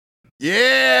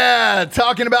Yeah,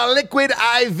 talking about liquidiv.com,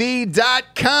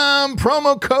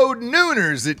 promo code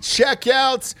Nooners at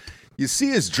checkout. You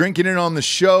see us drinking it on the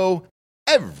show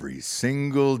every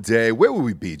single day. Where would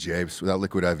we be, James, without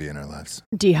Liquid IV in our lives?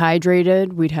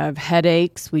 Dehydrated, we'd have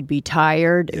headaches, we'd be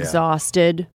tired,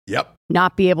 exhausted. Yep.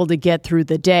 Not be able to get through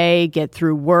the day, get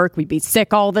through work. We'd be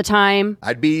sick all the time.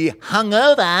 I'd be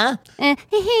hungover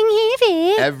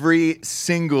every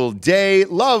single day.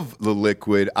 Love the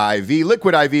Liquid IV.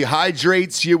 Liquid IV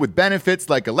hydrates you with benefits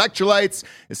like electrolytes,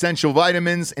 essential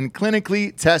vitamins, and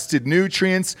clinically tested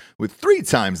nutrients with 3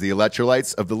 times the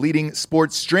electrolytes of the leading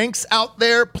sports drinks out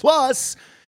there, plus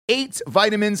 8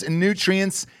 vitamins and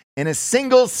nutrients in a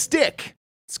single stick.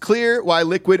 It's clear why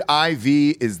Liquid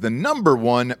IV is the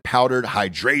 #1 powdered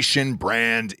hydration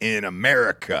brand in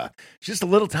America. It's just a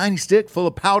little tiny stick full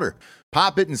of powder.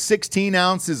 Pop it in 16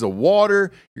 ounces of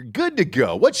water. You're good to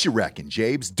go. What you reckon,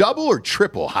 Jabes? Double or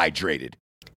triple hydrated?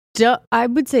 I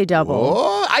would say double.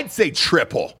 Oh, I'd say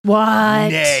triple. What?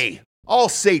 Nay, I'll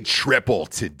say triple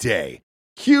today.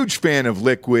 Huge fan of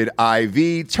Liquid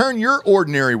IV. Turn your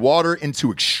ordinary water into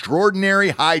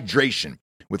extraordinary hydration.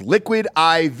 With Liquid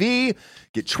IV,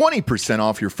 get 20%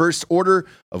 off your first order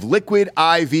of Liquid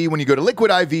IV when you go to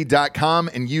liquidiv.com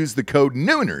and use the code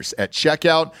Nooners at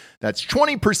checkout. That's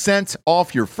 20%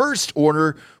 off your first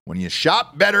order when you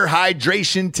shop better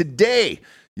hydration today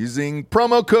using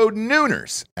promo code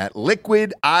Nooners at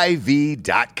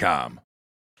liquidiv.com.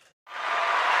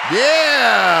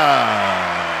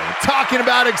 Yeah! Talking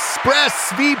about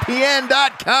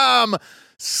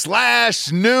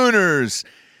expressvpn.com/Nooners.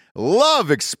 Love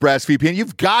ExpressVPN.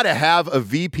 You've got to have a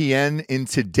VPN in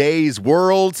today's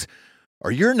world,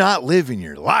 or you're not living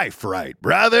your life right,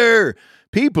 brother.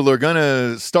 People are going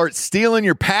to start stealing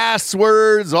your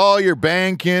passwords, all your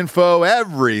bank info,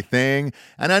 everything.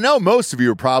 And I know most of you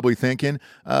are probably thinking,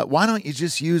 why don't you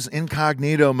just use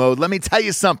incognito mode? Let me tell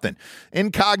you something.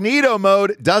 Incognito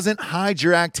mode doesn't hide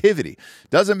your activity.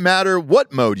 Doesn't matter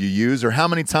what mode you use or how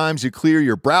many times you clear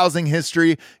your browsing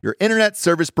history, your internet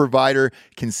service provider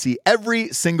can see every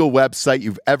single website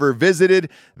you've ever visited.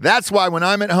 That's why when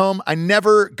I'm at home, I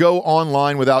never go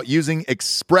online without using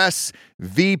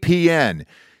ExpressVPN.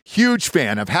 Huge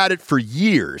fan. I've had it for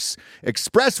years.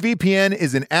 ExpressVPN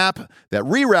is an app that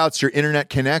reroutes your internet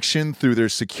connection through their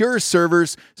secure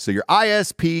servers so your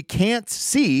ISP can't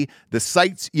see the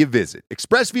sites you visit.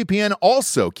 ExpressVPN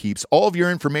also keeps all of your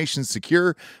information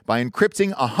secure by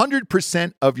encrypting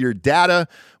 100% of your data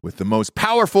with the most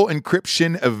powerful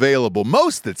encryption available.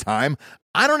 Most of the time,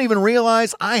 I don't even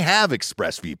realize I have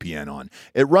ExpressVPN on.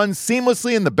 It runs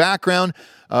seamlessly in the background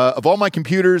of all my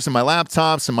computers and my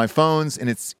laptops and my phones, and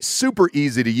it's super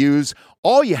easy to use.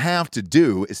 All you have to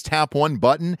do is tap one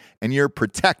button and you're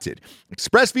protected.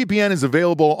 ExpressVPN is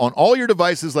available on all your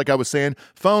devices, like I was saying,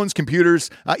 phones, computers,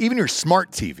 even your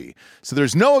smart TV. So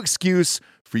there's no excuse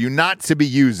for you not to be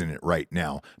using it right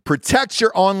now. Protect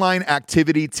your online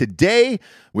activity today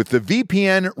with the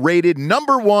VPN rated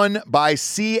 #1 by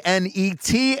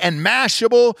CNET and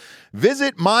Mashable.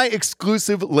 Visit my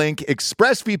exclusive link,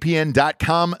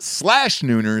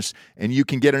 expressvpn.com/Nooners, and you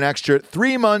can get an extra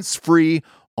 3 months free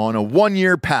on a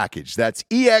 1-year package. That's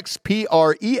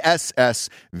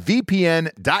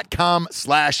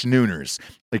expressvpn.com/Nooners.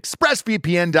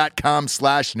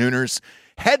 expressvpn.com/Nooners.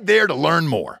 Head there to learn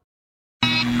more.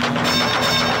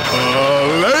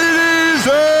 Ladies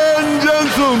and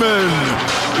gentlemen,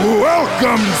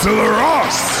 welcome to the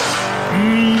Ross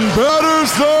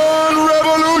Patterson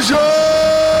Revolution!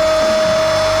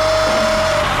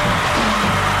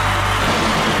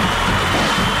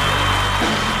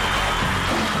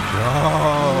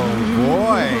 Oh,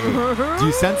 boy. Do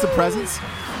you sense a presence?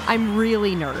 I'm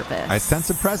really nervous. I sense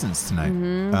a presence tonight.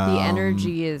 The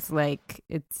energy is like,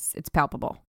 it's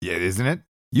palpable. Yeah, isn't it?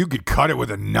 You could cut it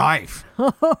with a knife.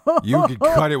 You could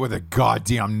cut it with a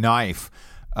goddamn knife.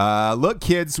 Look,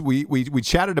 kids, we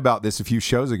chatted about this a few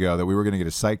shows ago that we were going to get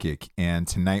a psychic, and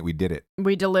tonight we did it.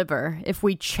 We deliver. If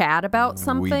we chat about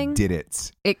something, we did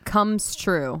it. It comes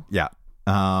true. Yeah.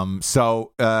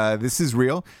 So this is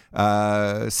real.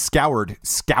 Scoured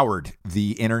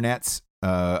the internets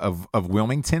of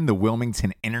Wilmington, the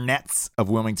Wilmington internets of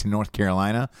Wilmington, North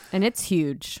Carolina, and it's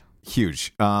huge.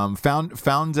 Huge.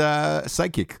 Found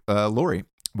psychic Lori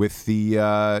with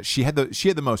the she had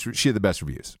the best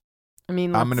reviews. I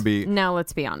mean, let's be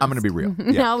honest. I'm gonna be real.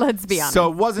 Yeah. Now let's be honest.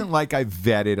 So it wasn't like I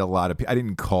vetted a lot of people. I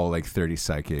didn't call like 30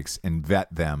 psychics and vet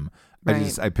them.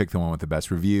 Right. I picked the one with the best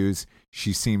reviews.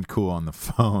 She seemed cool on the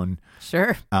phone.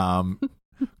 Sure.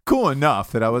 Cool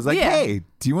enough that I was like, Yeah. hey,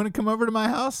 do you want to come over to my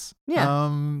house? Yeah.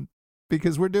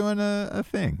 because we're doing a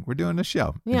thing. We're doing a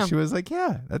show. Yeah. And she was like,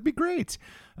 yeah, that'd be great.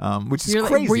 Which is You're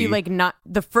crazy. were you like not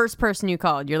the first person you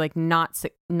called? You're like not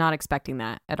expecting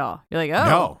that at all. You're like, oh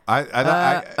No, I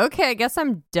thought. okay, I guess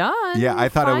I'm done. Yeah, I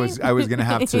thought Fine. I was gonna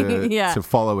have to Yeah. to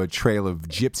follow a trail of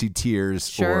gypsy tears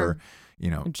Sure. or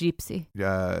Gypsy.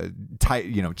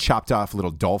 chopped off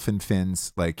little dolphin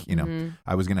fins. Like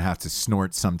I was gonna have to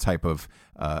snort some type of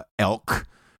elk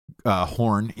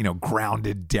horn.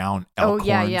 Grounded down elk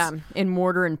yeah, horns. yeah. In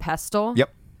mortar and pestle.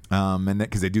 Yep. And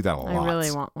because they do that a lot. I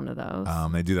really want one of those.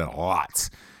 They do that a lot.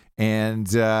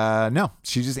 And no,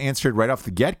 she just answered right off the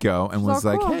get-go and was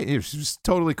like, cool. hey, she was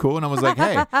totally cool. And I was like,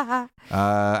 hey,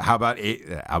 how about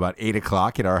 8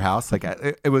 o'clock at our house? Like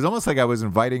it was almost like I was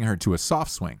inviting her to a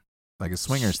soft swing, like a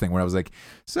swingers thing where I was like,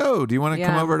 so do you want to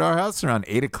come over at our house around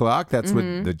 8 o'clock? That's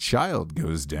when the child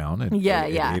goes down at,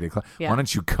 at 8 o'clock. Yeah. Why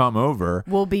don't you come over?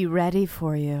 We'll be ready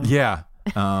for you. Yeah.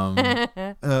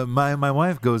 My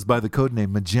wife goes by the code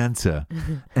name Magenta,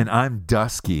 and I'm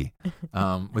Dusky,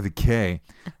 with a K.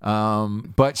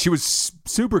 But she was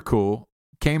super cool.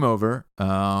 Came over,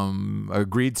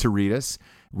 agreed to read us.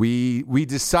 We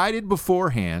decided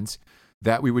beforehand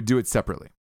that we would do it separately.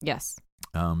 Yes.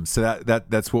 So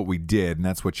that's what we did, and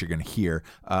that's what you're gonna hear.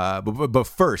 But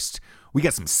first, we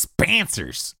got some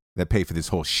sponsors that pay for this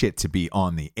whole shit to be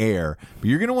on the air. But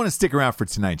you're gonna want to stick around for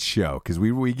tonight's show because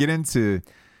we get into it.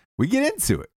 We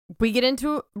get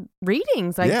into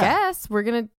readings, I guess. We're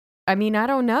gonna. I mean, I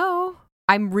don't know.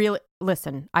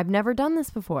 Listen, I've never done this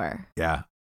before. Yeah.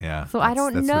 So I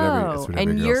don't know. That's what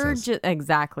every girl you're says. just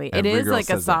exactly. Every it is girl like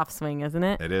a says soft swing, isn't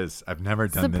it? It is. I've never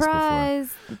done Surprise.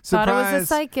 this before. Thought it was a Surprise.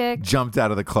 psychic. Jumped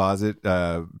out of the closet,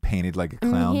 painted like a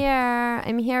clown.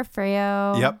 I'm here for you.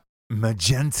 Yep.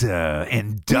 Magenta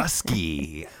and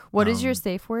Dusky. What is your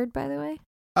safe word, by the way?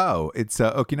 Oh, it's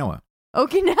Okinawa.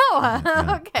 Okinawa.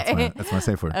 Yeah, Okay. That's my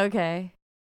safe word. Okay.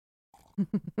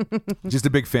 Just a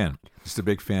big fan. Just a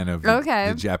big fan of Okay.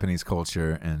 the Japanese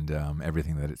culture and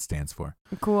everything that it stands for.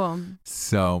 Cool.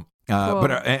 So, Cool.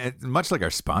 but much like our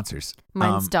sponsors.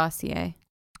 Mine's Dossier.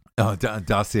 Oh,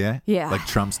 Dossier? Yeah. Like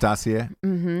Trump's dossier?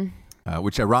 Mm-hmm.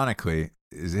 Which ironically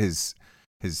is his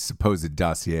supposed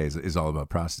dossier is all about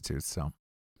prostitutes. So,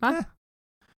 Huh.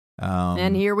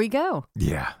 And here we go.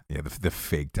 Yeah, the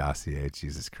fake dossier.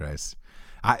 Jesus Christ!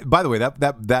 By the way,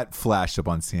 that flashed up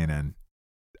on CNN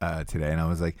today, and I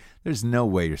was like, "There's no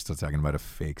way you're still talking about a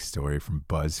fake story from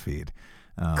BuzzFeed."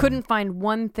 Couldn't find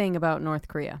one thing about North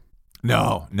Korea.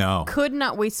 No. Could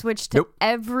not. We switched to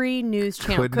every news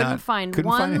channel. Couldn't find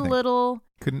one little.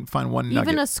 Couldn't find one nugget.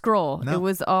 Even a scroll. No. It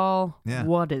was all. Yeah.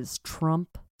 What is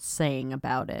Trump saying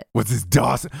about it? What's this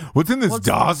dossier? What's in this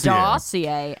dossier?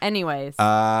 Dossier. Anyways.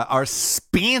 Our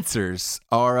sponsors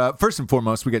are first and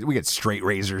foremost, we get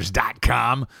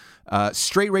straightrazors.com.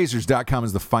 Straightrazors.com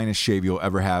is the finest shave you'll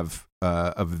ever have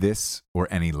of this or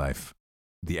any life.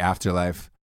 The afterlife,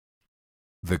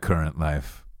 the current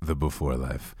life, the before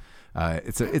life.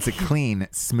 It's a clean,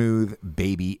 smooth,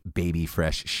 baby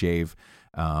fresh shave.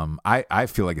 I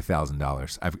feel like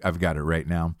 $1,000. I've got it right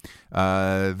now.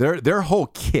 Their whole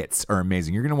kits are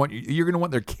amazing. You're gonna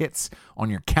want their kits on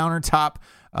your countertop.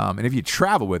 And if you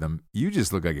travel with them, you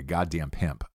just look like a goddamn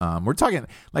pimp. We're talking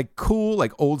like cool,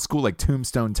 like old school, like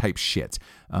tombstone type shit.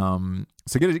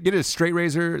 So get a straight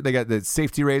razor. They got the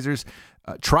safety razors.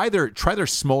 Try their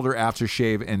Smolder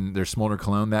aftershave and their Smolder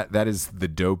cologne. That is the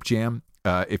dope jam.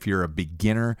 If you're a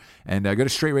beginner, and go to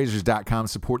straightrazors.com,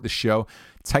 support the show.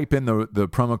 Type in the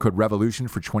promo code REVOLUTION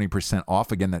for 20%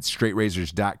 off. Again, that's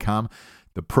straightrazors.com.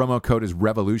 The promo code is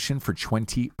REVOLUTION for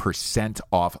 20%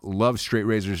 off. Love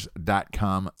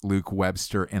straightrazors.com, Luke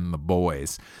Webster and the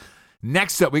boys.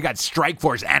 Next up, we got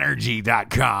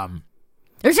strikeforceenergy.com.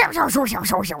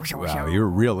 Wow, you were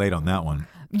real late on that one.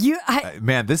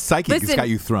 Man, this psychic has got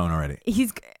you thrown already.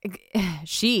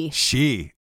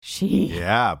 She.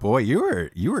 Yeah, boy, you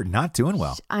were not doing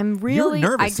well. I'm really you were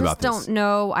nervous I just about this. don't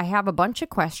know. I have a bunch of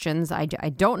questions. I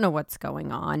don't know what's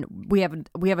going on. We have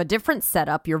a different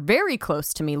setup. You're very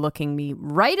close to me, looking me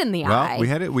right in the eye. We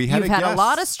had You've a had guess. a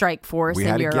lot of Strike Force, We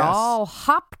had and a you're guess. all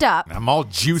hopped up. I'm all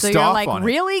juiced so you're off like on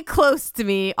really close to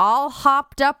me, all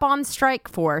hopped up on Strike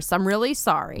Force. I'm really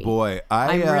sorry. it. Boy,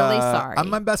 I'm really sorry. I'm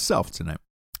my best self tonight.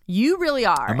 You really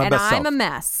are, I'm my and best I'm self. a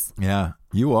mess. Yeah,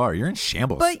 you are. You're in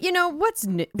shambles. But you know what's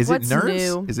new? Is what's it nerves?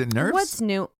 new? Is it nerves? What's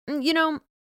new? You know,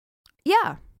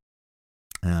 yeah.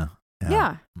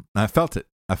 I felt it.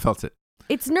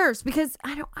 It's nerves because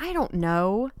I don't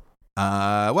know.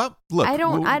 Well, look. I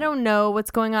don't know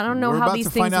what's going on. I don't know we're how about these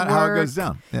to things find out work. how it goes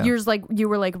down. Yeah. You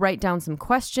were like write down some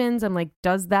questions. I'm like,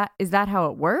 is that how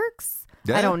it works?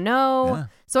 Yeah. I don't know. Yeah.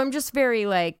 So I'm just very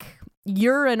like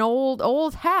you're an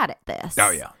old hat at this.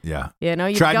 Oh yeah. You know,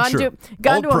 you've Tried and gone true.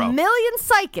 to Old pro. a million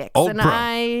psychics, Old and pro.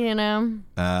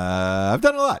 I've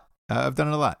done a lot. I've done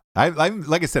it a lot. I'm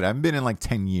like I said, I've been in like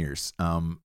 10 years.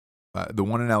 The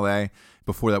one in LA,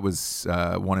 before that was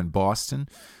one in Boston.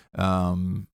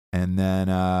 And then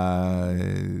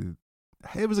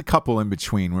it was a couple in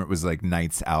between where it was like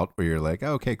nights out where you're like,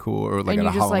 oh, okay, cool, or like and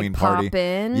at a you just Halloween like party. pop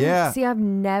in. Yeah. See, I've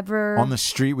never On the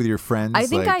street with your friends. I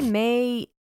think like, I may.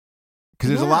 because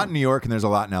there's a Yeah. lot in New York and there's a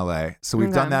lot in LA. So we've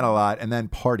done Okay. that a lot. And then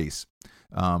parties.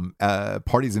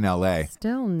 Parties in LA.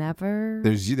 Still never.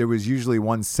 There was usually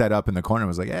one set up in the corner. I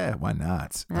was like, why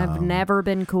not? I've never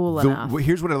been cool enough.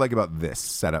 Here's what I like about this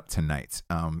setup tonight.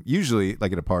 Usually,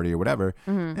 like at a party or whatever,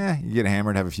 Mm-hmm. you get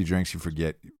hammered, have a few drinks, you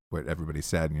forget what everybody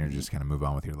said, and you're just kind of move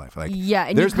on with your life. Like, Yeah,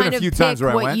 and there's you been kind a few of times pick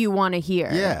where I what went. you want to hear.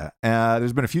 Yeah,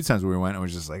 there's been a few times where we went and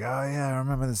was just like, oh yeah, I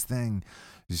remember this thing.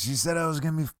 She said I was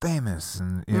gonna be famous,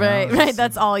 and you know, Right. just-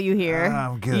 That's all you hear.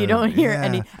 I'm good. You don't hear Yeah.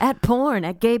 any at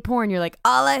gay porn. You're like,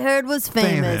 all I heard was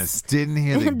famous. Didn't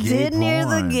hear the gay Didn't hear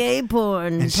the porn. gay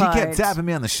porn. And she part. kept tapping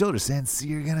me on the shoulder, saying, "See,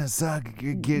 you're gonna suck,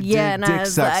 get Yeah, and I dick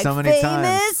was sucked like, so many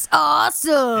famous, times."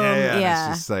 awesome. Yeah. Yeah.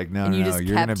 And it's just like, no, And you no, just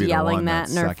you're gonna kept be the yelling one that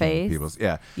that's in her sucking face. people's.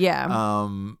 Yeah. Yeah.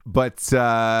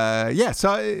 Yeah.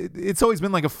 So it's always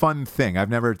been like a fun thing. I've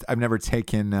never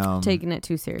taken Taking it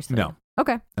too seriously. No.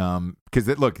 Okay. because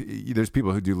look, there's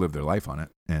people who do live their life on it,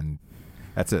 and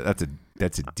that's a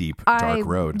deep dark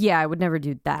road. Yeah, I would never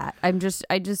do that. I just,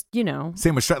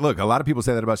 Same with Look, a lot of people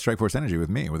say that about Strike Force Energy with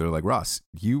me, where they're like, Ross,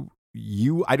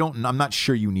 I'm not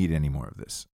sure you need any more of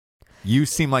this. You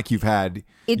seem like you've had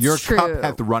It's your true. cup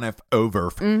hath runneth over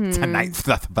Mhm. tonight,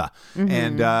 Mhm.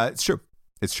 and it's true.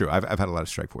 It's true. I've had a lot of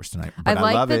Strike Force tonight. I But I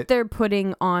like love that it. they're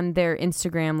putting on their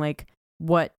Instagram like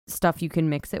what stuff you can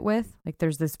mix it with. Like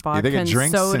there's this Yeah, vodka they get and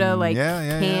drinks soda and- like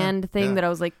yeah, canned thing yeah. that I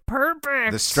was like,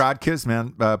 perfect. The Strodkiss,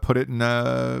 man. Put it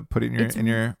in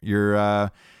your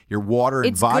water and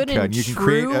It's vodka, good and you can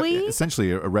Truly. create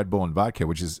essentially a Red Bull and vodka,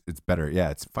 which is it's better. Yeah,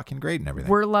 it's fucking great and everything.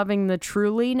 We're loving the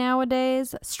Truly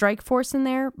nowadays. Strike Force in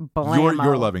there. Blammo.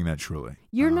 You're loving that truly.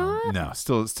 You're not? No,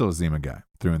 still a Zima guy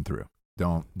through and through.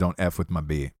 Don't F with my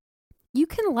B. You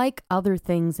can like other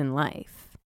things in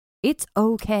life. It's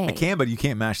okay. I can, but you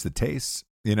can't match the taste.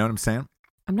 You know what I'm saying?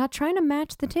 I'm not trying to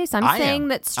match the taste. I'm I saying am.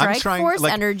 that I'm Strike trying, Force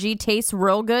like- Energy tastes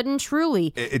real good and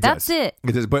Truly. It That's does. it.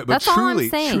 It does, but That's all I'm truly,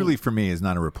 saying. truly for me is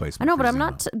not a replacement. I know, for but I'm Zima.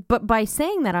 not. But by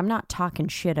saying that, I'm not talking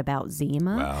shit about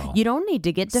Zima. Well, you don't need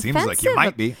to get seems defensive. like you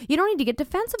might be. You don't need to get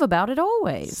defensive about it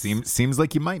always. Seems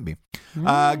like you might be.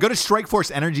 Go to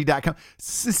strikeforceenergy.com.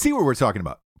 See what we're talking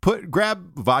about.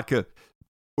 Grab vodka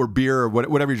or beer or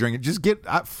whatever you're drinking. Just get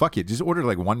fuck it. Just order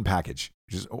like one package.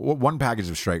 Just one package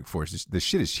of Strike Force. The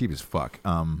shit is cheap as fuck.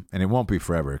 And it won't be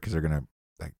forever because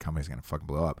that company's gonna fucking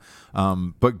blow up.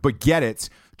 But get it.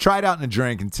 Try it out in a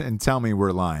drink and tell me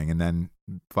we're lying, and then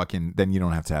you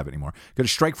don't have to have it anymore. Go to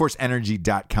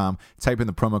strikeforceenergy.com. Type in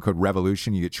the promo code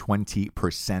REVOLUTION. You get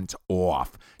 20%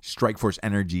 off.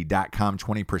 Strikeforceenergy.com,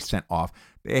 20% off.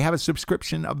 They have a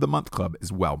subscription of the month club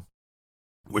as well,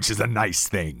 which is a nice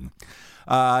thing.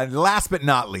 Last but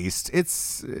not least,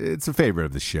 it's a favorite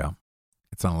of the show.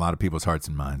 It's on a lot of people's hearts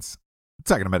and minds. I'm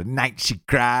talking about A Night She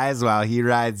Cries While He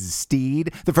Rides His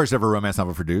Steed, the first ever romance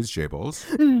novel for dudes, Jay Bowles.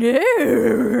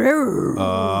 No.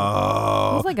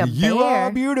 Oh, He's like a you bear.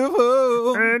 are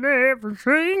beautiful. In every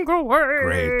single way.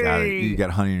 Great, got it. You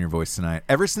got honey in your voice tonight.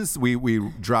 Ever since we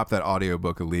dropped that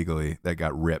audiobook illegally that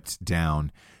got ripped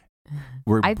down,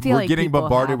 we're I feel like getting people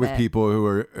bombarded have with it. people who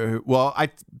are we I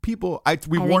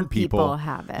warn think people.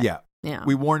 have it. Yeah. Yeah.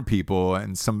 We warned people,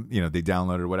 and some, they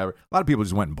downloaded or whatever. A lot of people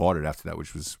just went and bought it after that,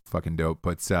 which was fucking dope.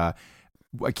 But I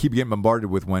keep getting bombarded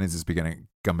with, when is this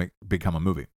become a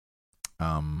movie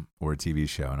or a TV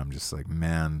show? And I'm just like,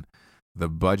 man, the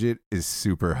budget is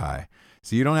super high.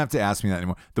 So you don't have to ask me that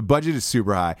anymore. The budget is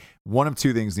super high. One of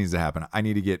two things needs to happen. I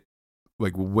need to get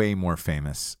like way more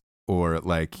famous, or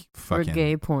like fucking or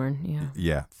gay porn. Yeah.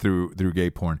 Yeah, through gay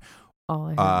porn. All I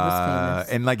heard was famous.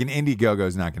 And like an Indiegogo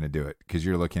is not going to do it, because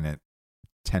you're looking at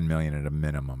 10 million at a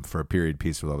minimum for a period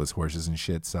piece with all those horses and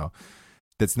shit. So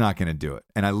that's not going to do it.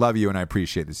 And I love you and I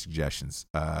appreciate the suggestions.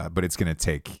 But it's going to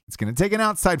take an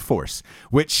outside force,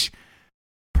 which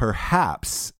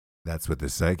perhaps that's what the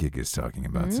psychic is talking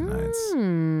about tonight.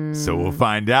 So we'll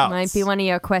find out. Might be one of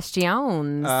your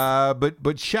questions.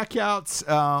 But check out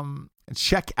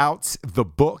the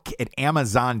book at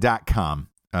Amazon.com.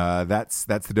 That's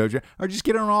the dojo, or just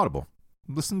get it on Audible.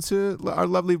 Listen to our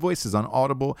lovely voices on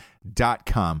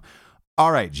audible.com.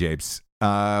 All right, Japes.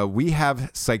 We have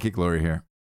Psychic Lori here.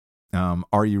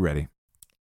 Are you ready?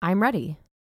 I'm ready.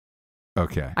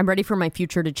 Okay. I'm ready for my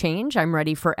future to change. I'm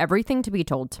ready for everything to be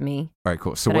told to me. All right,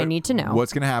 cool. So that I need to know.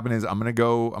 What's going to happen is I'm going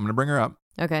to bring her up.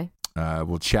 Okay.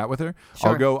 We'll chat with her.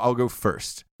 Sure. I'll go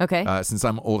first. Okay. Since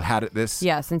I'm old hat at this.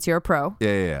 Yeah, since you're a pro.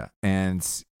 Yeah. And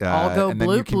I'll go and then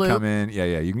you can bloop. come in.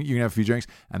 Yeah. You can have a few drinks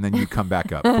and then you come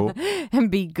back up. Cool.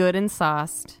 And be good and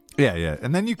sauced. Yeah.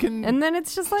 And then you can. And then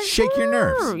it's just like shake your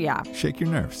nerves. woo. Yeah. Shake your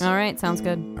nerves. All right. Sounds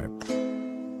good. All right.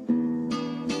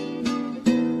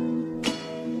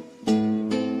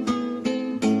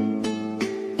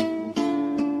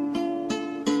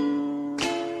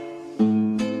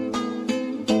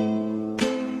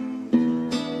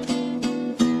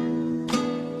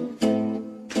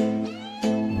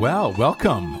 Well,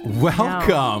 welcome.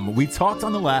 We talked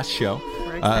on the last show,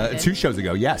 We're excited. 2 shows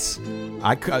ago. Yes,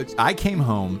 I came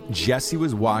home. Jesse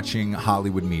was watching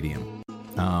Hollywood Medium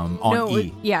on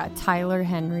E. Yeah, Tyler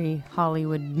Henry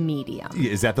Hollywood Medium.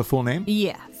 Is that the full name?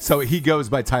 Yes. So he goes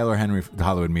by Tyler Henry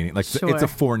Hollywood Medium. Like Sure. it's a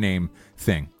 4-name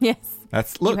thing. Yes.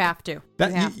 Look. You have to.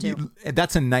 That, you have to.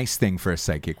 That's a nice thing for a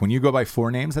psychic. When you go by 4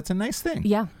 names, that's a nice thing.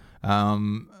 Yeah.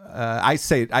 I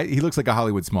say he looks like a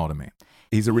Hollywood Small to me.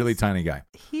 He's a really tiny guy.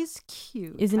 He's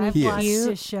cute. Isn't he I've cute? watched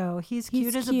his show. He's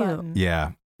cute as a button.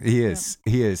 Yeah, he is.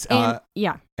 He is. And,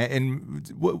 yeah.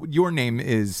 And your name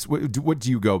is, what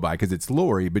do you go by? Because it's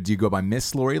Lori, but do you go by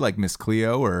Miss Lori, like Miss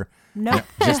Cleo, or No.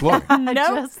 just Lori? No.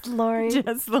 Just Lori.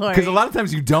 Just Lori. Because a lot of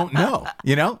times you don't know,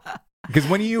 Because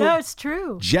when you... No, it's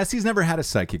true. Jesse's never had a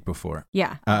psychic before.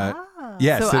 Yeah.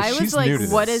 Yeah, So I she's was like, new to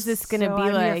what this. is this going to So be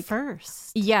I'm your like?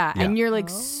 first. Yeah, Yeah. and you're like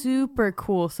Oh. super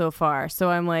cool so far. So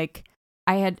I'm like,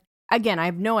 I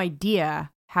have no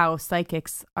idea how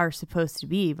psychics are supposed to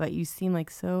be, but you seem like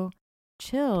so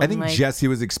chill. I and, think like, Jesse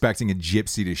was expecting a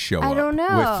gypsy to show up. I don't know.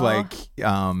 With like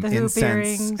The hoop incense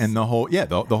earrings. and the whole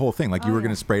the whole thing. Like you Oh, were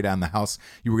going yeah. to spray down the house.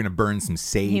 You were going to burn some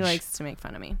sage. he likes to make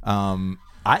fun of me.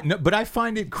 But I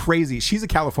find it crazy. She's a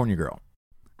California girl.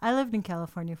 I lived in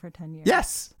California for 10 years.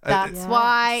 Yes. That's Yeah.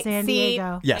 why. San see,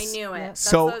 Diego. Yes. I knew it. Yep. That's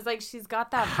So, why I was like, she's got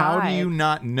that How do vibe. you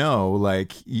not know?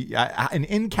 Like, and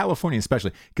in California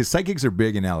especially, because psychics are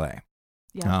big in LA.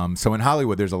 Yeah. So in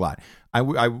Hollywood, there's a lot. I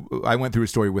went through a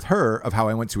story with her of how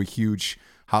I went to a huge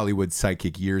Hollywood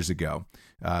psychic years ago,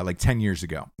 like 10 years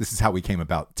ago. This is how we came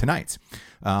about tonight.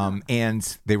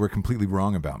 And they were completely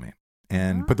wrong about me.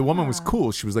 But the woman was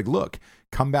cool. She was like, look,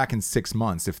 come back in 6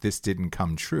 months. If this didn't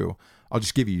come true, I'll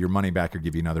just give you your money back or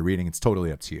give you another reading. It's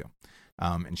totally up to you.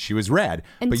 And she was rad.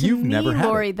 And but to you've me, never had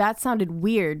Lori, it. that sounded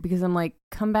weird because I'm like,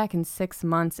 come back in 6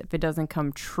 months if it doesn't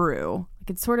come true. Like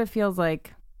it sort of feels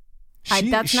like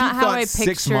that's not how thought I 6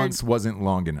 pictured. months wasn't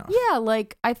long enough. Yeah,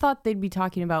 like I thought they'd be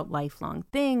talking about lifelong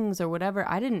things or whatever.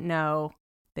 I didn't know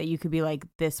that you could be like,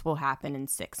 this will happen in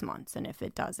 6 months, and if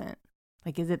it doesn't,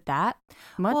 like, is it that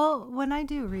much? Well, when I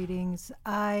do readings,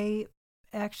 I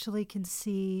actually can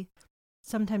see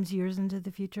sometimes years into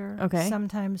the future. Okay.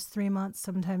 Sometimes 3 months,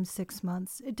 sometimes 6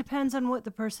 months. It depends on what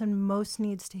the person most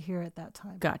needs to hear at that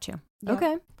time. Gotcha. Yep.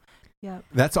 Okay. Yeah.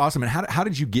 That's awesome. And how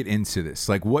did you get into this?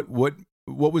 Like, what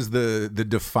was the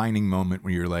defining moment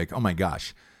when you're like, oh my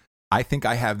gosh, I think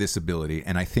I have this ability,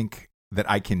 and I think that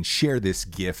I can share this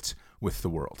gift with the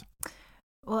world?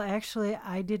 Well, actually,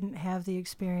 I didn't have the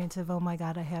experience of, oh my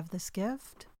God, I have this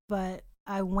gift, but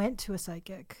I went to a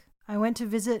psychic. I went to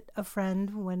visit a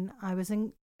friend when I was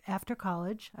after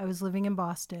college. I was living in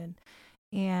Boston,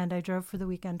 and I drove for the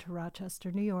weekend to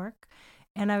Rochester, New York,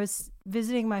 and I was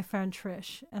visiting my friend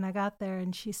Trish, and I got there,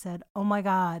 and she said, oh my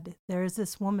God, there is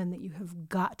this woman that you have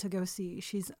got to go see.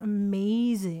 She's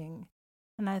amazing.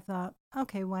 And I thought,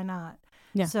 okay, why not?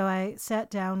 Yeah. So I sat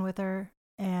down with her,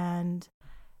 and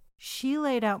she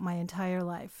laid out my entire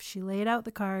life. She laid out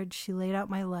the cards. She laid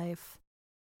out my life.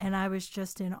 And I was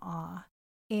just in awe.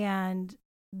 And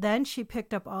then she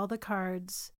picked up all the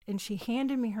cards and she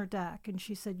handed me her deck. And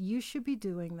she said, you should be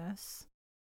doing this.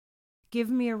 Give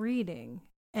me a reading.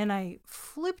 And I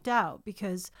flipped out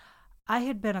because I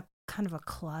had been a kind of a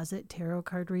closet tarot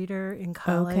card reader in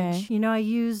college. Okay. You know, I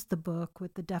used the book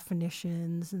with the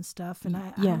definitions and stuff. And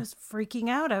I was freaking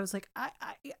out. I was like,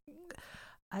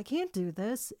 I can't do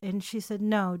this. And she said,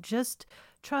 no, just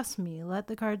trust me. Let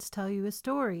the cards tell you a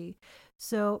story.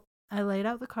 So I laid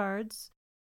out the cards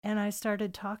and I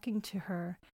started talking to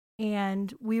her.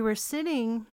 And we were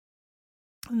sitting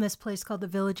in this place called the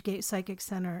Village Gate Psychic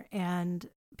Center, and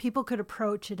people could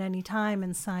approach at any time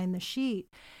and sign the sheet.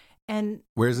 And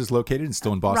Where is this located? It's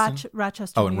still in Boston?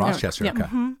 Rochester. Oh, in New York. Rochester. Yeah. Okay.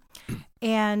 Mhm.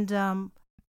 And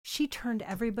she turned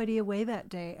everybody away that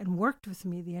day and worked with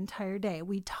me the entire day.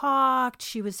 We talked.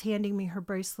 She was handing me her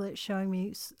bracelet, showing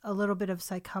me a little bit of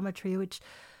psychometry, which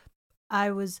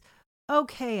I was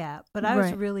okay at, but I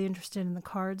was really interested in the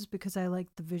cards because I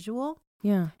liked the visual.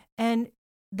 Yeah. And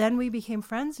then we became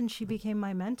friends and she became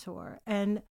my mentor.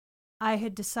 And I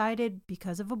had decided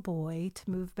because of a boy to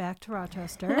move back to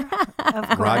Rochester. Of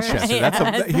course. Rochester.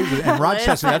 Yes.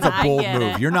 Rochester, that's a bold I get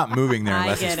move. it. You're not moving there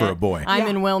unless it's for a boy. I'm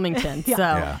in Wilmington,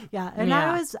 so. Yeah. And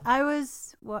I was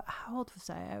how old was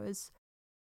I? I was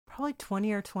probably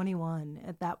 20 or 21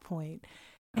 at that point.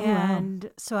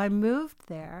 And so I moved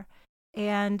there.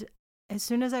 And as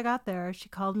soon as I got there, she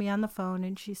called me on the phone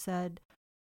and she said,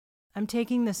 I'm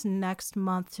taking this next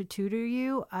month to tutor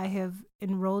you. I have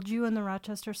enrolled you in the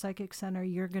Rochester Psychic Center.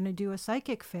 You're going to do a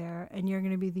psychic fair and you're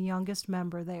going to be the youngest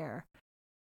member there.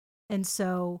 And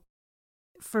so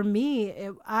for me,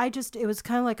 it was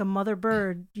kind of like a mother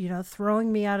bird,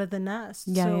 throwing me out of the nest.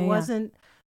 Yeah, so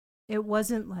it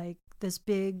wasn't like this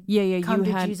big come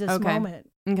to Jesus moment.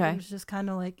 Okay. It was just kind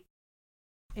of like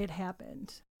it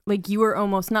happened. Like you were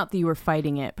almost, not that you were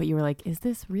fighting it, but you were like, is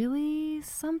this really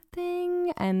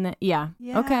something? And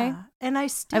okay. And I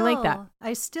like that.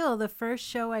 The first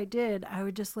show I did, I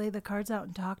would just lay the cards out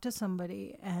and talk to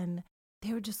somebody and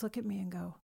they would just look at me and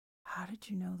go, how did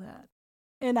you know that?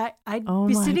 And I'd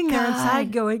be sitting there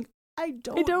inside going, I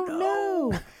don't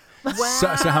know. Wow.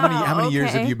 So how many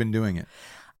years have you been doing it?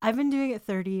 I've been doing it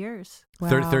 30 years. Wow.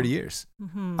 30 years.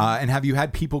 Mm-hmm. And have you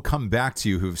had people come back to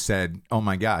you who've said, oh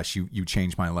my gosh, you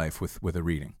changed my life with a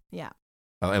reading? Yeah.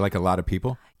 Like a lot of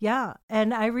people? Yeah.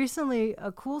 And I recently,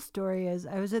 a cool story is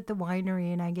I was at the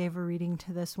winery and I gave a reading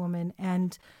to this woman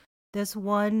and this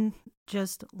one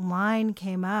just line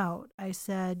came out. I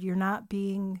said, you're not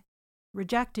being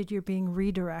rejected, you're being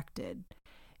redirected.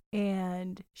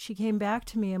 And she came back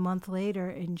to me a month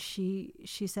later and she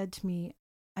said to me,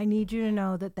 I need you to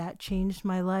know that changed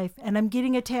my life. And I'm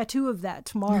getting a tattoo of that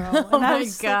tomorrow. And I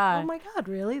was like, oh my God,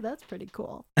 really? That's pretty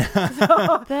cool.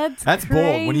 So, that's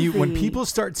bold. When people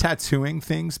start tattooing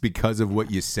things because of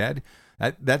what you said,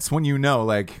 that's when you know,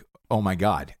 like, oh my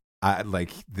God,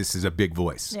 this is a big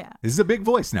voice. Yeah. This is a big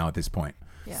voice now at this point.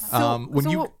 Yeah.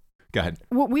 Go ahead.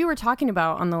 What we were talking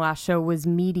about on the last show was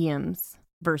mediums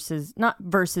not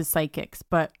versus psychics,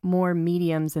 but more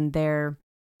mediums and their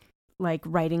like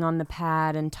writing on the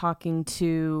pad and talking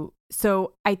to.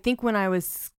 So I think when I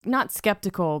was not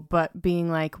skeptical, but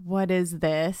being like, what is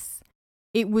this?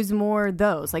 It was more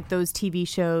those TV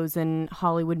shows and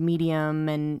Hollywood Medium.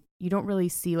 And you don't really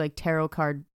see like tarot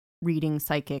card reading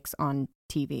psychics on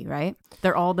TV, right?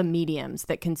 They're all the mediums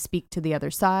that can speak to the other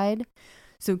side.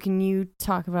 So can you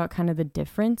talk about kind of the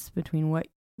difference between what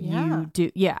you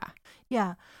do? Yeah.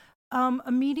 Yeah.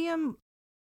 A medium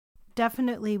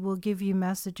definitely will give you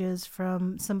messages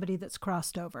from somebody that's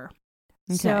crossed over.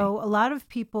 Okay. So a lot of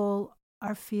people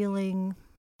are feeling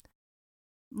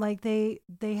like they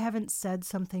haven't said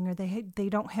something or they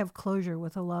don't have closure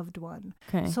with a loved one.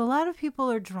 Okay. So a lot of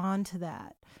people are drawn to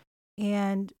that.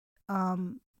 And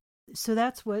so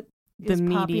that's what is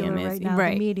popular right now.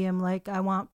 The medium, like I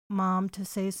want mom to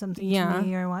say something to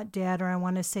me, or I want dad, or I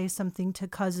want to say something to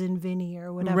cousin Vinny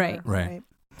or whatever. Right.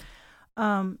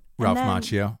 Ralph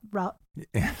Macchio.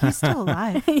 He's still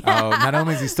alive. Oh, not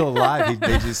only is he still alive,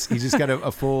 he just got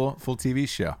a full TV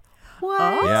show. What?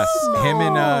 Oh. Yes, him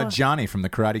and Johnny from the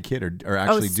Karate Kid are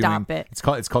actually doing. It. It's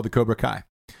called the Cobra Kai.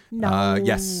 No.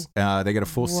 Yes, they got a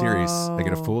full series. They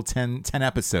got a full 10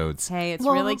 episodes. Hey, it's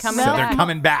really coming. So they're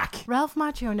coming back. Ralph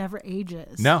Macchio never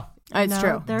ages. No, it's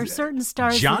true. There are certain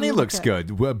stars. Johnny looks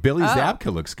good. Well, Billy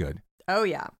Zabka looks good. Oh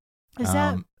yeah.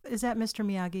 Is that Mr.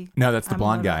 Miyagi? No, that's the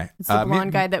blonde guy. It's the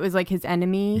blonde guy that was like his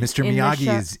enemy. Mr.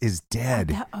 Miyagi is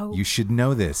dead. You should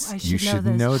know this. You should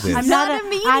know this. I'm not a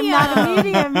medium. I'm not a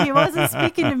medium. He wasn't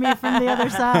speaking to me from the other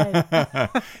side.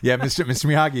 Yeah, Mr.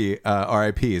 Miyagi,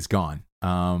 R.I.P. is gone.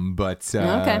 But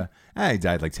okay. He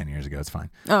died like 10 years ago. It's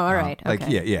fine. Oh, all right. Like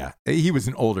okay. yeah. He was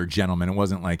an older gentleman. It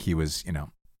wasn't like he was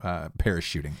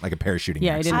parachuting, like a parachuting.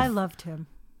 Yeah, I loved him.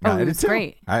 Oh, it was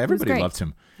great. Everybody loved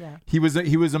him. Yeah. He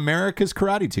was America's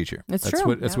karate teacher. That's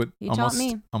true. That's what he taught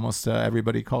me. Almost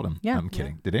everybody called him. Yeah. I'm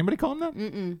kidding. Did anybody call him that?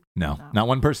 Mm-mm. No, not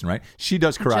one person, right? She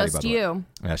does karate, Just by the you. way.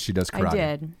 Yeah, she does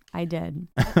karate. I did.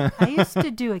 I used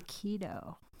to do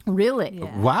Aikido. Really?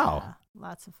 Yeah. Wow.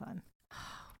 Lots of fun.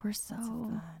 We're so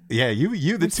fun. Yeah,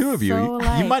 you the two of you. So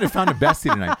You might have found a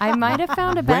bestie tonight. I might have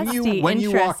found a bestie. When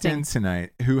you walked in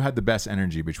tonight, who had the best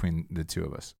energy between the two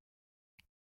of us?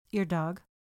 Your dog.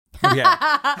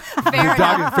 Yeah.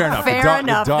 Fair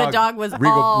enough. The dog was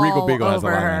Regal Beagle all has a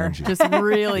over lot of her, energy. just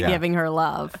really giving her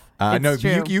love. No,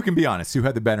 true. you can be honest. Who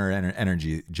had the better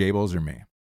energy, Jables or me?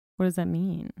 What does that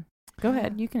mean? Go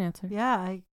ahead. You can answer.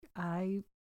 Yeah, I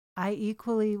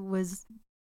equally was.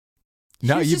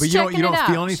 No, but you don't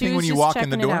feel anything when you walk in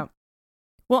the door.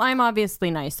 Well, I'm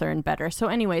obviously nicer and better. So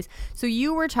anyways, so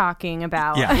you were talking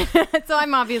about, so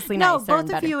I'm obviously nicer and better. No,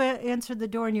 both of you answered the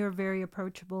door and you were very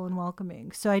approachable and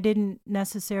welcoming. So I didn't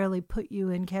necessarily put you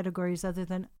in categories other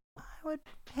than I would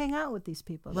hang out with these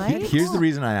people, right? Here's the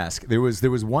reason I ask. There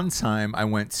was one time I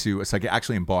went to a psychic,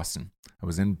 actually in Boston. I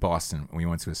was in Boston when we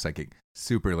went to a psychic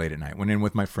super late at night. Went in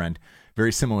with my friend,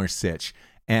 very similar sitch.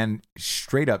 And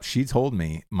straight up, she told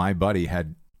me my buddy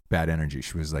had bad energy.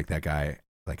 She was like, that guy,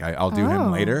 like I'll do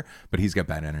him later, but he's got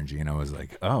bad energy. And I was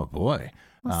like, oh boy.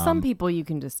 Well, some people you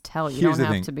can just tell. You don't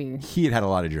have to be. He had a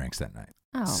lot of drinks that night.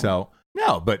 Oh. So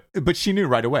no, but she knew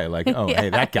right away, like, oh, hey,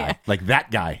 that guy, like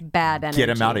that guy, bad energy. Get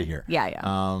him out of here.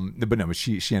 Yeah. But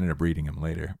she ended up reading him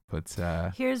later. But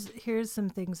here's some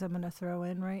things I'm gonna throw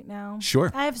in right now.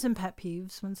 Sure. I have some pet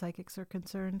peeves when psychics are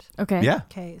concerned. Okay. Yeah.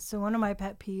 Okay. So one of my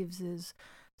pet peeves is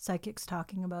psychics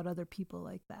talking about other people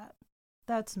like that.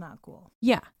 That's not cool.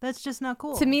 Yeah. That's just not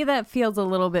cool. To me, that feels a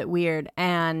little bit weird.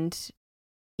 And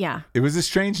yeah. It was a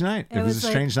strange night. It was a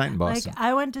strange night in Boston. Like,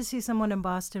 I went to see someone in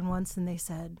Boston once and they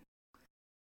said,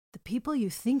 the people you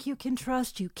think you can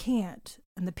trust, you can't.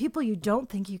 And the people you don't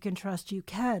think you can trust, you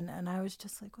can. And I was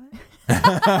just like, what?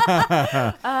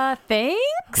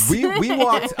 Thanks. We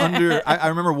walked under, I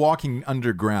remember walking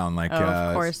underground, like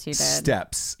of course you did.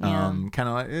 Steps, kind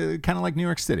of like New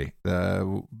York City,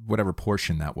 whatever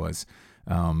portion that was.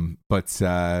 But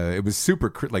it was super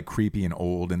creepy and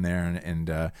old in there, and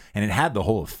it had the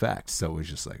whole effect. So it was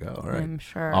just like, oh, all right, I'm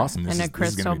sure, awesome. This and is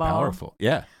going to be ball. powerful.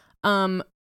 Yeah.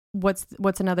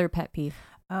 What's another pet peeve?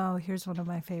 Oh, here's one of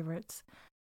my favorites.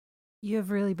 You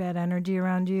have really bad energy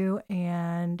around you,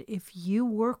 and if you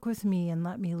work with me and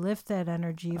let me lift that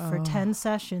energy for 10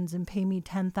 sessions and pay me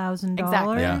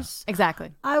 $10,000,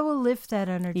 exactly, I will lift that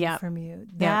energy from you.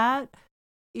 That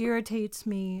irritates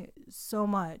me so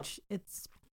much. It's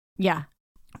no.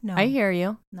 I hear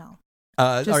you. No.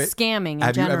 Just scamming in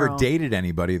Have general. you ever dated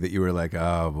anybody that you were like,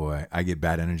 oh boy, I get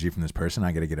bad energy from this person,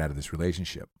 I got to get out of this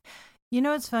relationship? You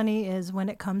know what's funny is when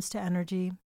it comes to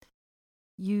energy,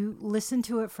 you listen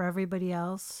to it for everybody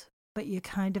else, but you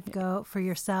kind of go for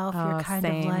yourself. You're kind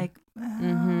of like,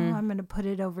 I'm going to put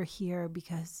it over here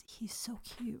because he's so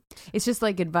cute. It's just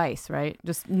like advice, right?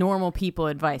 Just normal people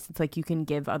advice. It's like you can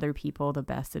give other people the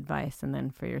best advice and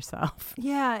then for yourself.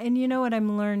 Yeah. And you know what?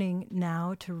 I'm learning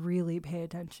now to really pay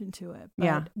attention to it.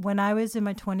 But when I was in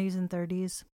my 20s and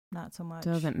 30s, not so much.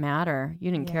 Doesn't matter.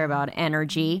 You didn't care about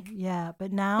energy. Yeah.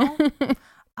 But now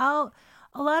a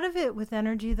lot of it with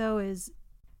energy though is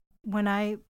when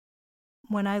I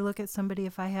look at somebody,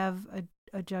 if I have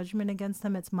a judgment against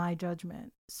them, it's my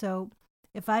judgment. So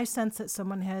if I sense that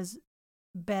someone has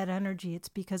bad energy, it's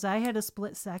because I had a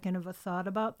split second of a thought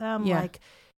about them. Yeah. Like,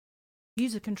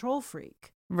 he's a control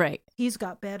freak. Right. He's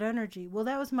got bad energy. Well,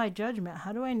 that was my judgment.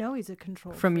 How do I know he's a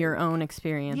control From freak? your own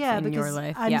experience in your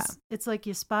life. It's like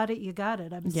you spot it, you got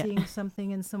it. I'm seeing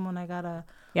something in someone. I got to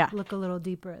look a little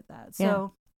deeper at that.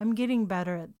 So I'm getting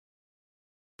better at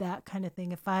that kind of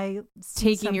thing. If I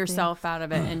taking yourself out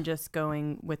of it and just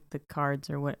going with the cards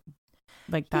or what,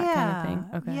 like that kind of thing.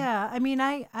 Okay. Yeah. I mean,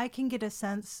 I can get a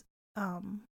sense of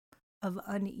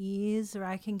unease, or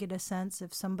I can get a sense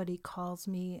if somebody calls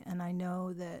me and I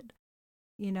know that,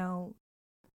 you know,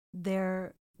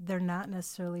 they're not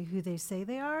necessarily who they say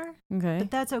they are. Okay.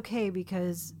 But that's okay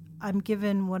because I'm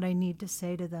given what I need to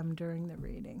say to them during the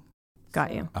reading.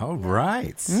 Got you. All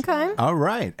right. Okay. All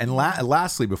right. And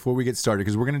lastly, before we get started,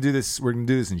 because we're going to do this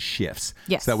in shifts.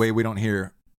 Yes. So that way we don't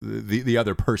hear the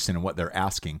other person and what they're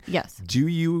asking. Yes. Do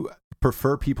you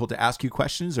prefer people to ask you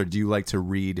questions, or do you like to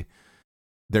read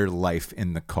their life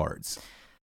in the cards?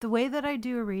 The way that I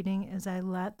do a reading is I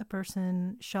let the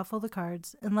person shuffle the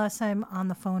cards, unless I'm on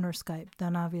the phone or Skype.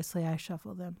 Then obviously I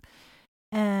shuffle them.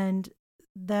 And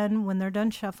then when they're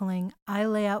done shuffling, I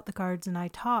lay out the cards and I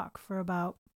talk for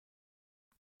about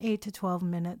 8 to 12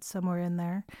 minutes, somewhere in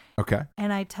there. Okay.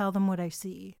 And I tell them what I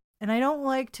see. And I don't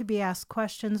like to be asked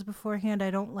questions beforehand.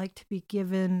 I don't like to be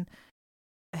given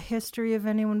a history of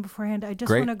anyone beforehand. I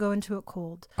just want to go into it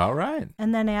cold. All right.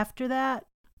 And then after that,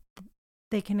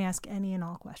 they can ask any and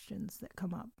all questions that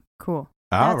come up. Cool.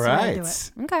 All That's right. how I do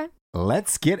it. Okay.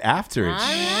 Let's get after it,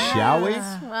 right. shall we?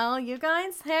 Well, you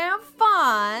guys have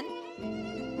fun.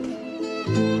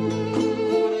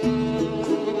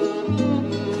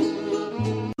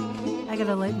 I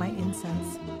gotta light my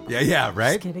incense. Yeah,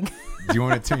 right. Just kidding. Do you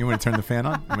want to turn the fan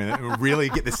on? I mean, really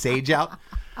get the sage out,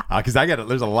 because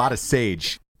there's a lot of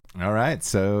sage. All right,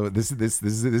 so this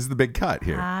is the big cut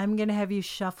here. I'm gonna have you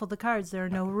shuffle the cards. There are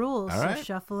no rules, all right. so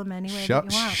shuffle them any way that you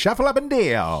want. Shuffle up and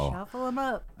deal. Shuffle them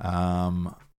up.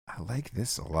 I like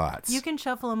this a lot. You can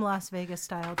shuffle them Las Vegas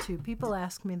style too. People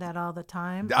ask me that all the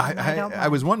time. I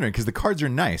was wondering because the cards are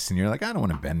nice, and you're like, I don't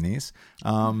want to bend these.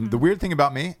 The weird thing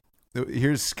about me,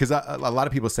 here's because a lot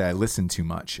of people say I listen too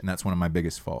much, and that's one of my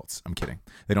biggest faults. I'm kidding.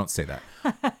 They don't say that,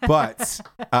 but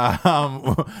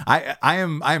I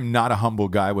am not a humble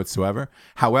guy whatsoever.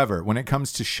 However, when it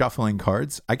comes to shuffling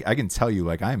cards, I can tell you,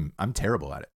 like I'm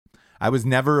terrible at it. I was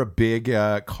never a big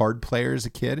card player as a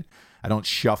kid. I don't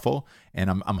shuffle, and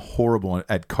I'm horrible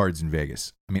at cards in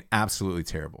Vegas. I mean, absolutely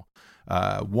terrible.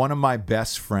 One of my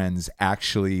best friends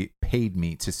actually paid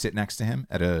me to sit next to him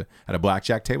at a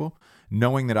blackjack table,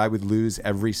 knowing that I would lose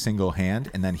every single hand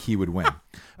and then he would win.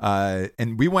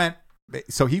 And we went.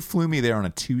 So he flew me there on a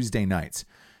Tuesday night,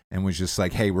 and was just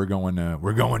like, "Hey, we're going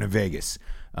to Vegas."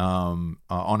 On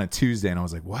a Tuesday, and I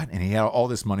was like, what? And he had all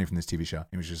this money from this TV show.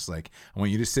 He was just like, I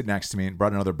want you to sit next to me, and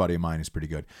brought another buddy of mine who's pretty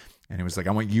good. And he was like,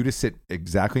 I want you to sit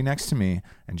exactly next to me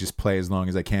and just play as long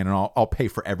as I can, and I'll pay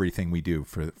for everything we do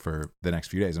for the next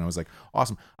few days. And I was like,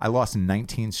 awesome. I lost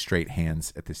 19 straight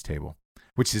hands at this table,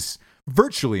 which is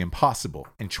virtually impossible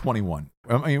in 21.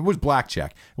 I mean, it was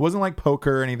blackjack. It wasn't like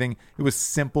poker or anything. It was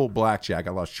simple blackjack.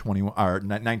 I lost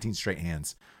 19 straight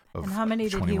hands. And how many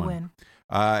 21. Did he win?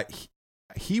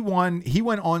 He won. He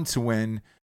went on to win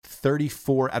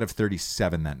 34 out of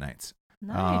 37 that night.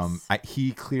 Nice.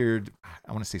 He cleared,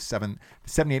 I want to say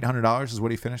 $7,800 is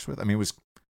what he finished with. I mean,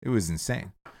 it was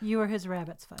insane. You were his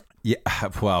rabbit's foot. Yeah.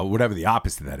 Well, whatever the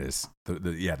opposite of that is.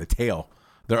 The tail,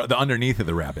 the underneath of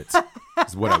the rabbits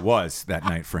is what it was that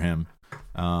night for him.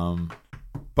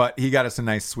 But he got us a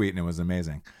nice suite, and it was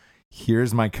amazing.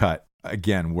 Here's my cut.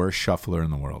 Again, worst shuffler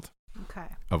in the world. Okay.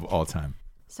 Of all time.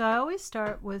 So I always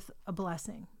start with a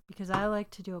blessing because I like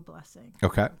to do a blessing.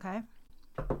 Okay. Okay.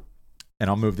 And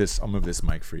I'll move this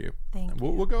mic for you. Thank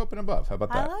you. We'll go up and above. How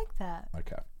about that? I like that.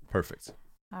 Okay. Perfect.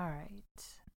 All right.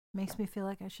 Makes me feel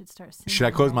like I should start singing. Should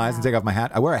I close my eyes and take off my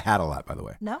hat? I wear a hat a lot, by the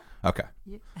way. No. Okay.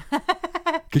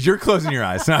 Because you're closing your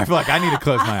eyes, so I feel like I need to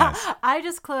close my eyes. I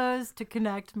just closed to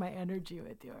connect my energy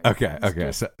with yours.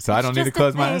 Okay. So I don't need to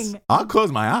close my eyes. I'll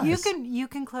close my eyes. You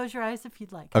can close your eyes if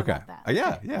you'd like. Okay. How about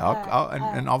that?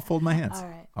 Yeah. I'll fold my hands.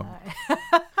 All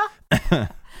right.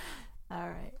 All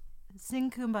right. Sing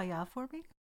Kumbaya for me.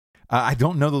 I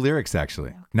don't know the lyrics, actually.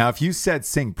 Okay. Now, if you said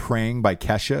sing Praying by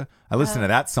Kesha, I listened to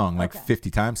that song like 50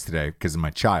 times today because of my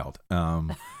child.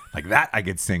 Like that, I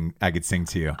could sing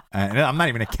to you. And I'm not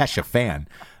even a Kesha fan.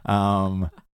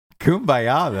 Kumbaya,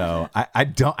 though, I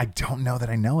don't know that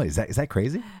I know it. Is that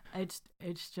crazy?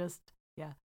 It's just,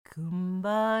 yeah.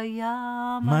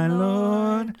 Kumbaya, my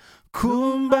Lord.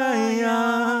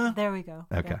 Kumbaya. There we go.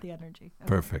 Okay. Got the energy. Okay,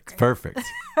 Perfect.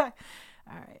 All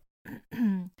right.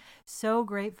 So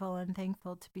grateful and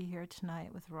thankful to be here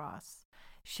tonight with Ross,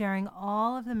 sharing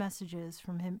all of the messages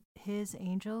from his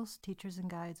angels, teachers, and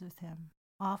guides with him,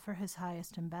 all for his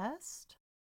highest and best,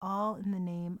 all in the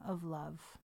name of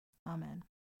love. Amen.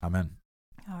 Amen.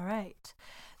 All right.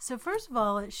 So first of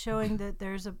all, it's showing that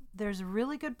there's a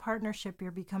really good partnership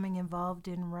you're becoming involved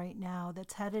in right now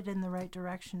that's headed in the right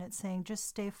direction. It's saying just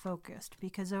stay focused,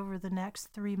 because over the next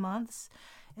 3 months,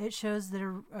 it shows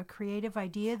that a creative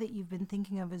idea that you've been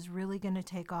thinking of is really going to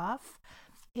take off.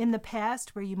 In the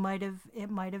past, where it might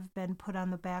have been put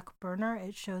on the back burner,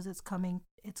 it shows it's coming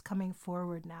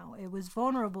forward now. It was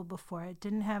vulnerable before. It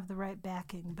didn't have the right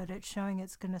backing, but it's showing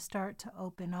it's going to start to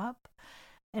open up.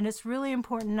 And it's really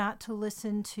important not to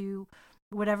listen to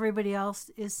what everybody else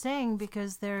is saying,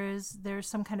 because there's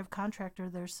some kind of contract or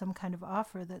there's some kind of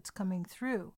offer that's coming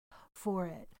through for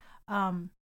it.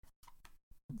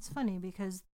 It's funny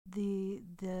because the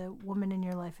woman in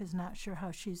your life is not sure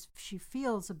how she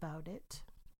feels about it.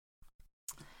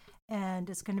 And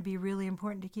it's going to be really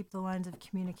important to keep the lines of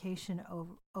communication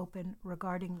open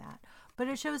regarding that. But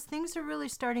it shows things are really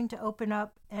starting to open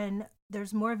up, and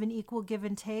there's more of an equal give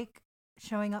and take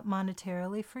showing up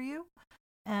monetarily for you.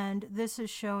 And this is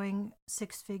showing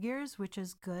 6 figures, which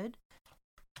is good.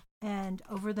 And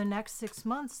over the next 6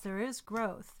 months, there is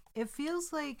growth. It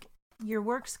feels like your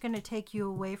work's going to take you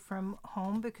away from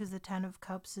home because the 10 of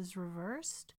Cups is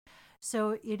reversed.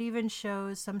 So it even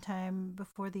shows sometime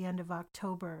before the end of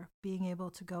October being able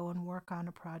to go and work on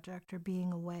a project or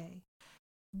being away.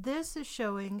 This is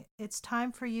showing it's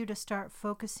time for you to start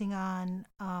focusing on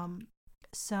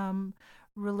some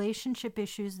relationship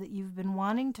issues that you've been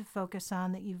wanting to focus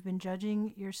on, that you've been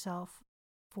judging yourself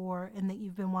for, and that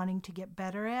you've been wanting to get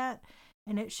better at.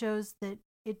 And it shows that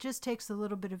it just takes a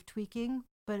little bit of tweaking,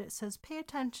 but it says pay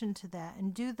attention to that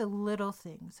and do the little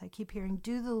things. I keep hearing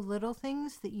do the little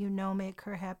things that you know make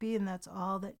her happy, and that's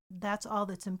all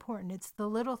that's important. It's the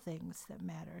little things that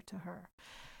matter to her.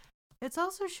 It's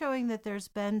also showing that there's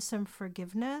been some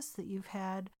forgiveness that you've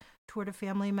had toward a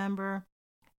family member,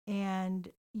 and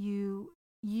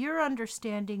you're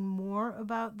understanding more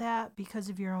about that because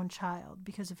of your own child,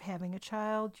 because of having a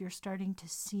child. You're starting to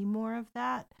see more of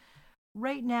that.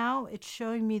 Right now, it's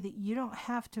showing me that you don't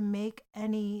have to make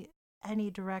any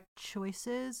direct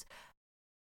choices.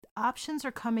 Options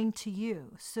are coming to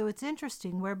you. So it's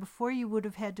interesting, where before you would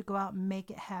have had to go out and make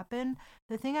it happen,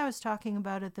 the thing I was talking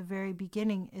about at the very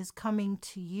beginning is coming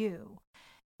to you.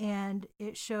 And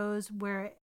it shows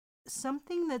where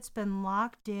something that's been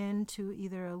locked into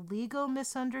either a legal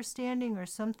misunderstanding or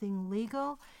something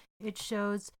legal, it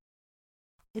shows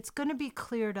it's going to be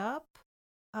cleared up.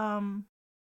 And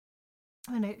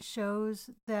it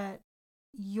shows that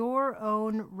your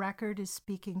own record is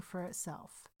speaking for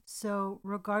itself. So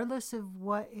regardless of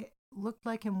what it looked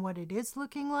like and what it is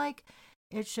looking like,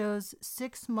 it shows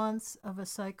 6 months of a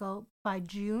cycle by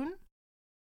June.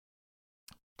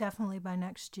 Definitely by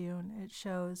next June, it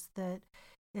shows that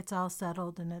it's all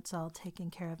settled and it's all taken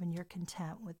care of and you're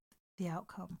content with the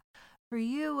outcome. For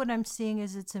you, what I'm seeing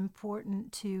is it's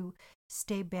important to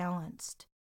stay balanced.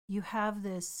 You have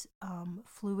this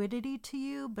fluidity to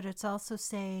you, but it's also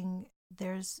saying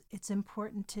it's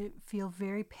important to feel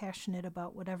very passionate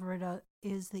about whatever it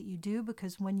is that you do,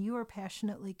 because when you are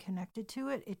passionately connected to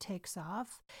it, it takes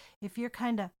off. If you're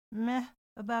kind of meh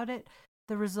about it,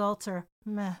 the results are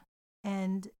meh.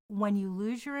 And when you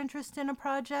lose your interest in a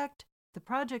project, the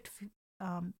project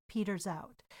peters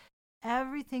out.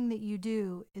 Everything that you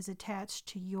do is attached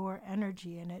to your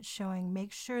energy, and it's showing,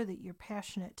 make sure that you're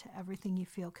passionate to everything you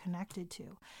feel connected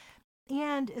to.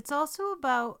 And it's also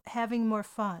about having more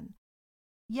fun.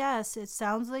 Yes, it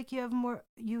sounds like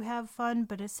you have fun,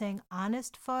 but it's saying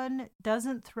honest fun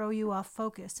doesn't throw you off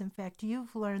focus. In fact,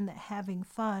 you've learned that having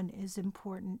fun is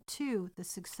important to the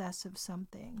success of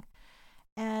something.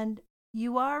 And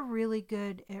you are really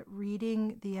good at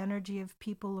reading the energy of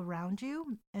people around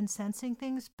you and sensing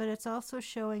things, but it's also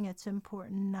showing it's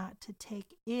important not to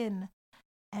take in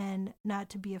and not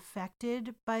to be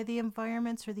affected by the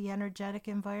environments or the energetic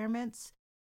environments.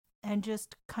 And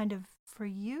just kind of, for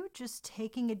you, just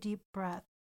taking a deep breath.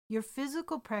 Your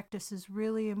physical practice is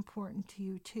really important to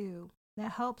you too.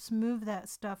 That helps move that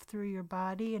stuff through your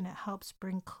body, and it helps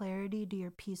bring clarity to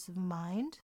your peace of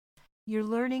mind. You're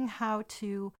learning how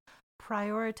to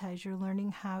prioritize. You're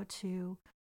learning how to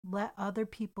let other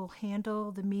people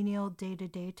handle the menial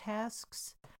day-to-day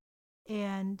tasks.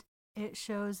 And it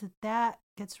shows that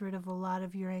gets rid of a lot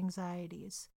of your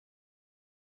anxieties.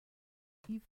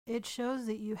 It shows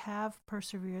that you have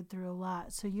persevered through a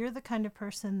lot. So you're the kind of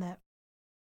person that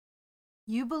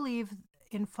you believe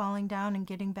in falling down and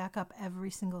getting back up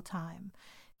every single time.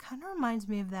 Kind of reminds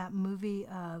me of that movie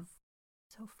of,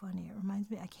 so funny, it reminds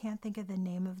me, I can't think of the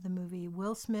name of the movie.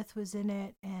 Will Smith was in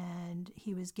it, and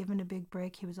he was given a big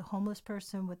break. He was a homeless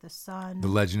person with a son. The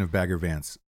Legend of Bagger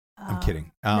Vance. I'm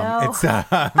kidding. No. It's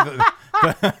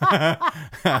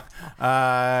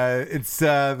it's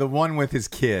the one with his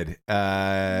kid.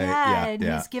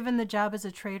 He's given the job as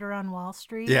a trader on Wall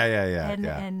Street.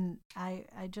 And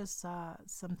I just saw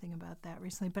something about that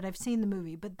recently, but I've seen the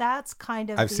movie. But that's kind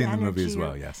of I've seen the movie as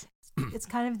well. Yes, it's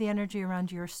kind of the energy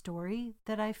around your story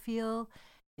that I feel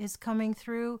is coming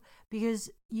through,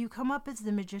 because you come up as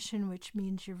the magician, which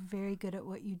means you're very good at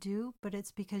what you do, but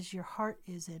it's because your heart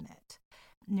is in it.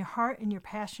 And your heart and your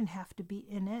passion have to be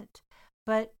in it,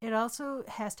 but it also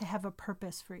has to have a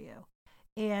purpose for you.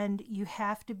 And you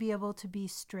have to be able to be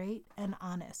straight and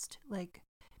honest. Like,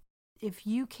 if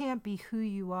you can't be who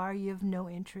you are, you have no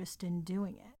interest in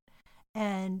doing it.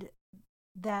 And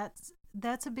that's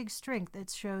a big strength.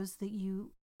 That shows that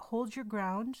you hold your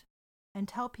ground and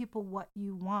tell people what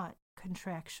you want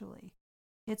contractually.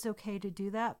 It's okay to do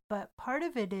that, but part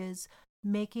of it is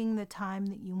making the time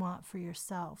that you want for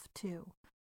yourself too.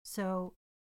 So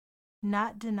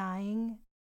not denying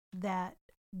that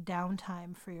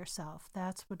downtime for yourself.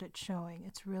 That's what it's showing.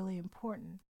 It's really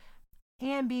important.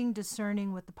 And being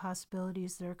discerning with the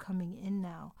possibilities that are coming in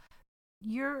now.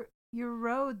 Your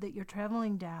road that you're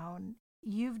traveling down,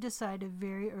 you've decided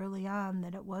very early on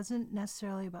that it wasn't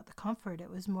necessarily about the comfort. It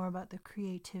was more about the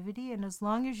creativity. And as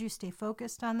long as you stay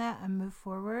focused on that and move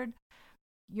forward,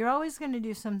 you're always going to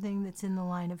do something that's in the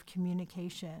line of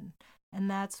communication. And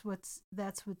that's what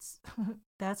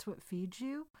feeds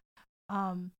you.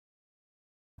 And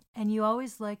you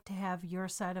always like to have your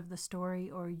side of the story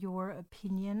or your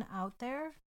opinion out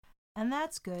there. And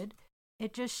that's good.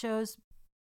 It just shows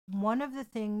one of the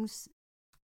things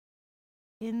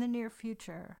in the near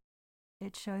future,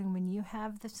 it's showing when you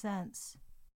have the sense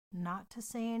not to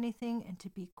say anything and to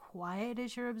be quiet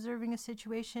as you're observing a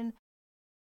situation,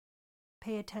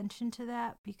 pay attention to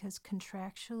that because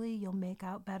contractually you'll make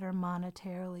out better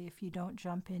monetarily if you don't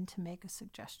jump in to make a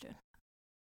suggestion.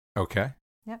 Okay.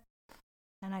 Yep.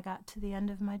 And I got to the end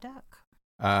of my deck.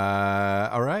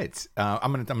 All right.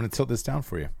 I'm gonna tilt this down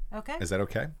for you. Okay. Is that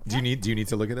okay? Yeah. Do you need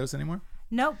to look at those anymore?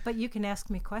 Nope, but you can ask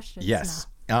me questions. Yes.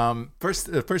 Now. First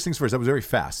things first. That was very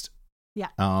fast. Yeah.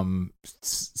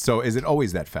 So is it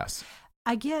always that fast?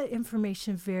 I get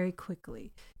information very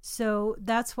quickly. So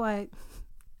that's why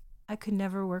I could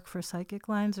never work for psychic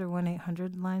lines or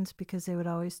 1-800 lines because they would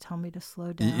always tell me to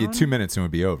slow down. 2 minutes and it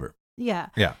would be over. Yeah.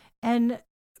 Yeah.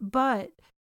 But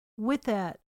with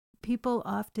that, people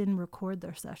often record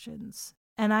their sessions.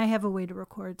 And I have a way to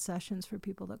record sessions for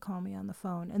people that call me on the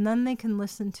phone. And then they can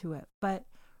listen to it. But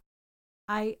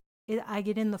I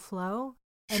get in the flow.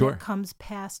 And Sure. It comes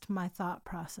past my thought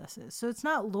processes. So it's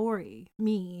not Lori,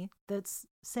 me, that's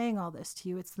saying all this to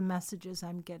you. It's the messages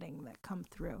I'm getting that come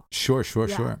through. Sure.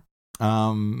 Yeah.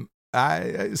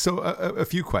 So a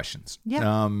few questions.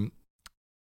 Yeah.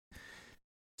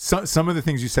 Some of the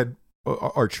things you said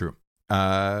are true.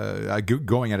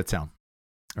 Going out of town,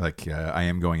 I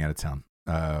am going out of town.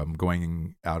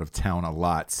 Going out of town a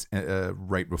lot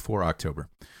right before October,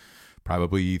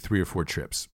 probably 3 or 4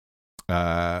 trips.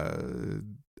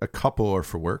 A couple are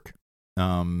for work.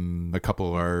 A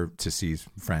couple are to see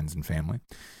friends and family.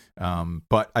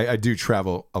 But I do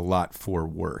travel a lot for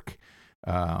work.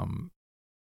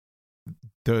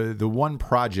 The one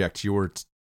project you're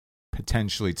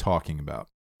potentially talking about,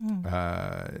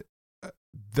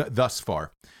 thus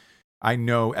far, I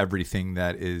know everything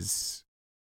that is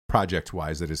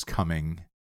project-wise that is coming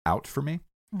out for me.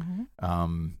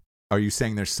 Mm-hmm. Are you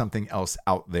saying there's something else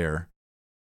out there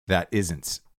that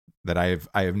isn't, that I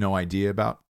have no idea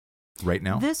about right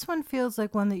now? This one feels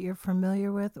like one that you're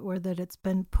familiar with, or that it's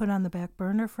been put on the back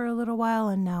burner for a little while,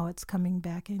 and now it's coming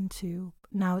back into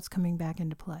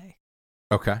play.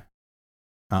 Okay.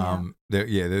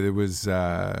 There was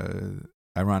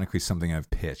ironically something I've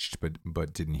pitched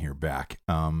but didn't hear back.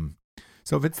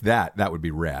 So if it's that would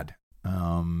be rad.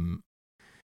 The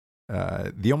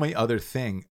only other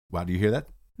thing, wow, do you hear that?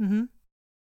 Mm-hmm.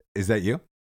 Is that you?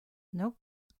 Nope.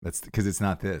 That's because it's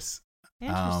not this.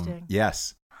 Interesting.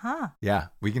 Yes. Huh. Yeah,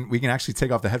 we can actually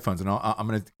take off the headphones, and I'm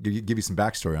going to give you some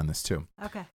backstory on this too.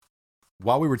 Okay.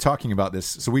 While we were talking about this,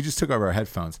 so we just took off our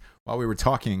headphones. While we were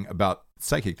talking about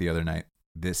psychic the other night,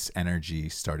 this energy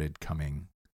started coming,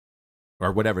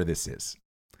 or whatever this is,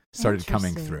 started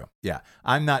coming through. Yeah,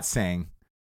 I'm not saying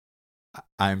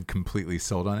I'm completely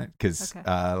sold on it because,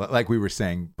 like we were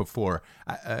saying before,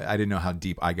 I didn't know how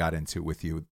deep I got into with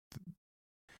you.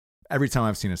 Every time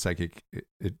I've seen a psychic,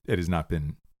 it has not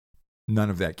been. None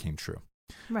of that came true.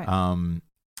 Right.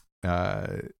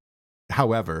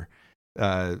 However,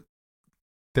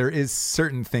 there is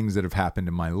certain things that have happened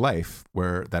in my life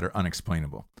that are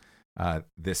unexplainable.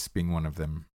 This being one of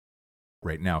them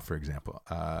right now, for example,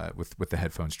 with the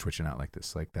headphones twitching out like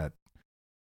this, like that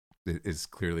is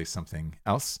clearly something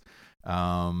else.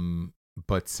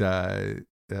 But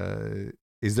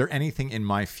is there anything in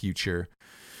my future,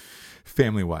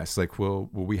 family-wise, like will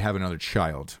we have another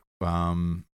child?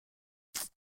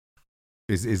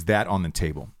 Is that on the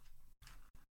table?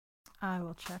 I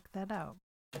will check that out.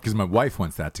 Because my wife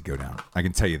wants that to go down. I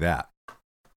can tell you that.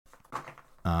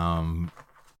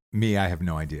 Me, I have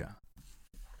no idea.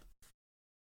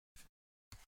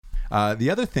 The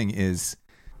other thing is,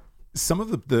 some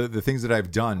of the things that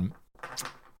I've done,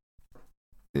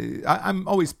 I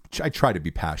try to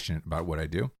be passionate about what I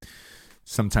do.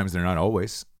 Sometimes they're not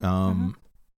always.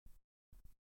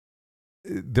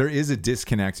 There is a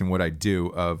disconnect in what I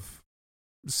do of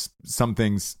some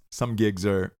things, some gigs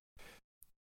are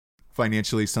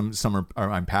financially, some are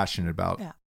I'm passionate about.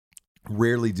 Yeah.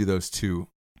 Rarely do those two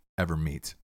ever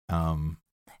meet.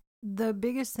 The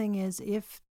biggest thing is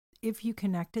if you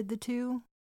connected the two,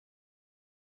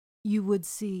 you would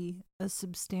see a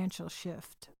substantial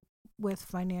shift with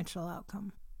financial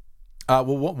outcome.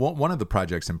 Well, one of the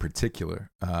projects in particular,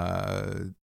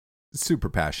 super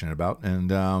passionate about,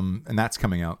 and that's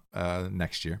coming out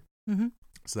next year. Mm-hmm.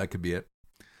 So that could be it.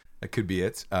 That could be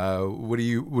it. What do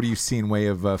you see in way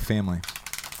of family?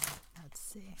 Let's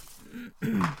see.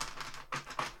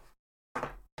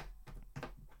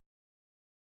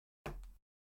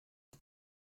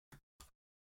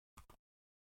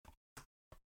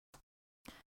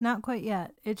 Not quite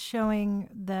yet. It's showing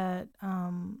that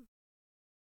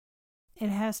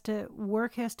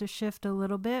work has to shift a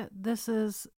little bit. This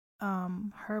is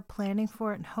her planning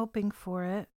for it and hoping for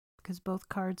it because both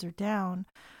cards are down.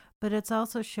 But it's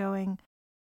also showing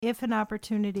if an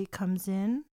opportunity comes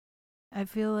in, I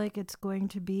feel like it's going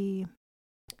to be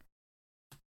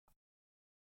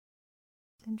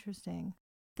It's interesting.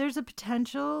 There's a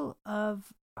potential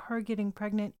of her getting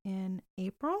pregnant in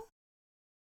April.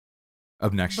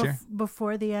 Of next year?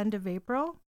 Before the end of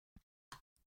April.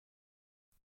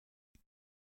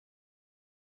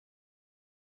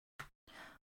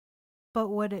 But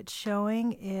what it's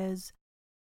showing is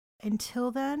until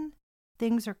then,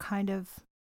 things are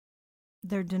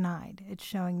they're denied. It's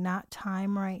showing not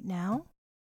time right now.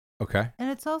 Okay.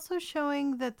 And it's also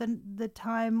showing that the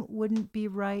time wouldn't be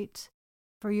right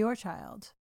for your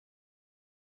child.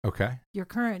 Okay. Your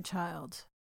current child.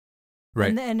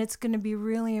 Right. And it's going to be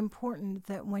really important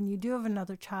that when you do have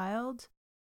another child,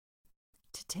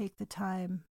 to take the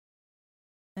time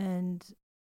and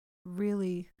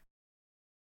really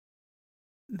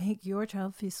make your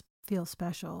child feel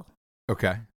special.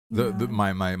 Okay.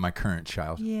 My current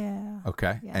child. Yeah.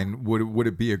 Okay. Yeah. And would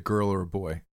it be a girl or a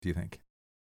boy, do you think?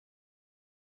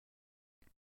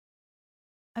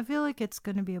 I feel like it's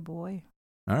going to be a boy.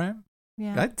 All right.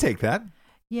 Yeah. I'd take that.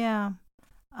 Yeah.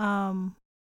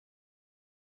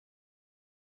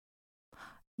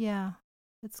 Yeah.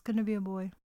 It's going to be a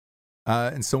boy.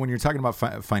 And so when you're talking about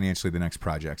financially the next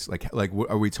projects, like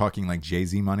are we talking like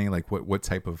Jay-Z money? Like what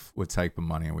type of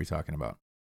money are we talking about?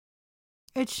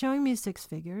 It's showing me 6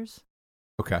 figures.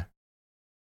 Okay.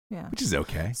 Yeah. Which is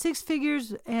okay. 6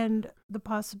 figures and the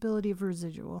possibility of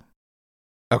residual.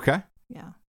 Okay. Yeah.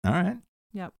 All right.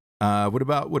 Yep. What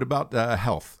about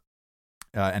health?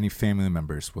 Any family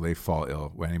members, will they fall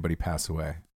ill? Will anybody pass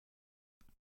away?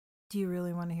 Do you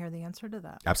really want to hear the answer to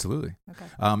that? Absolutely. Okay.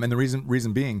 And the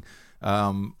reason being,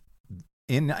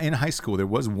 in high school there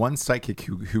was one psychic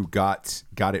who got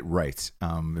it right.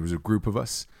 There was a group of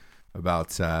us,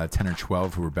 about 10 or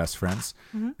 12, who were best friends.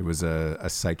 Mm-hmm. There was a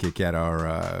psychic at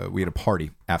we had a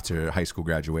party after high school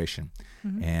graduation,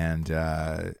 mm-hmm.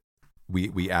 and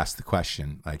we asked the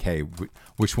question, like, hey,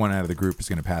 which one out of the group is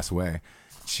going to pass away?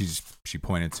 She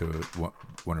pointed to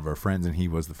one of our friends, and he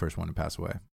was the first one to pass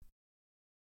away.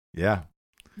 Yeah.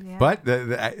 But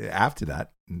after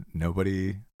that,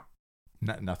 nobody,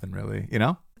 nothing really,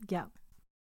 Yeah.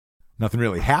 Nothing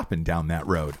really happened down that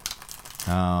road.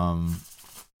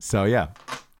 So yeah.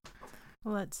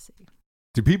 Well, let's see.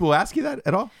 Do people ask you that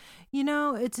at all?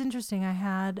 It's interesting. I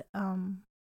had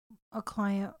a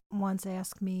client once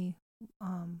ask me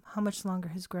how much longer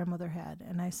his grandmother had,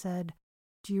 and I said,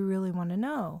 "Do you really want to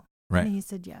know?" Right. And he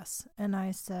said yes. And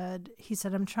he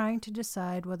said, "I'm trying to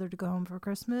decide whether to go home for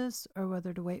Christmas or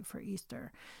whether to wait for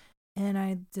Easter." And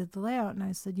I did the layout, and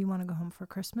I said, "You want to go home for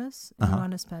Christmas, and you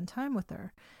want to spend time with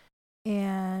her."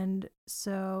 And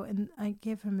so, and I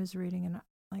gave him his reading, and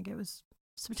like it was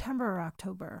September or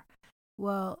October.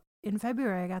 Well, in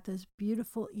February, I got this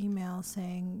beautiful email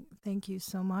saying, "Thank you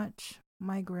so much.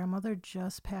 My grandmother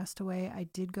just passed away. I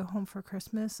did go home for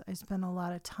Christmas. I spent a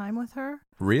lot of time with her."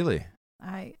 Really?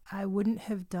 I wouldn't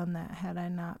have done that had I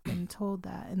not been told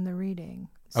that in the reading.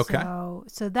 Okay.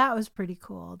 So that was pretty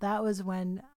cool. That was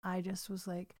when I just was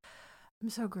like,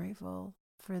 I'm so grateful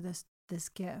for this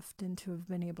gift and to have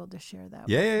been able to share that.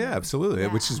 Yeah, absolutely.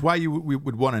 Yeah. Which is why we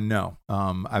would want to know.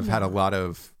 I've had a lot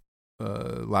of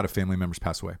family members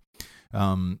pass away.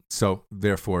 So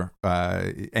therefore,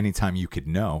 anytime you could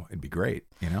know, it'd be great,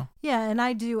 Yeah, and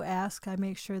I do ask. I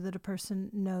make sure that a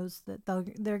person knows that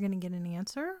they're going to get an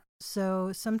answer.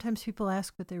 So sometimes people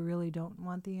ask, but they really don't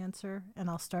want the answer,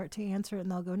 and I'll start to answer it,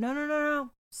 and they'll go,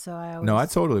 no. So I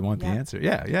totally want the answer.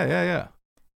 Yeah.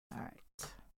 All right.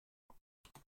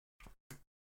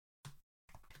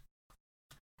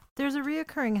 There's a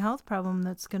reoccurring health problem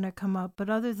that's going to come up, but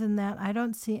other than that, I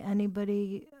don't see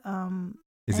anybody.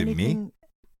 Is it me?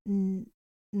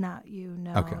 Not you,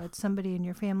 no. Okay. It's somebody in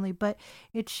your family, but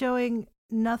it's showing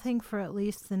nothing for at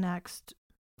least the next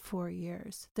 4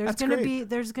 years. There's going to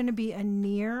be a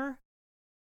near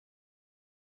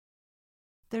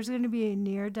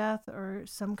death or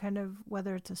some kind of,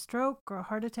 whether it's a stroke or a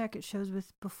heart attack. It shows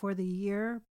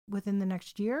within the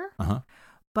next year. Uh-huh.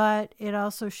 But it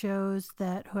also shows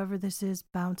that whoever this is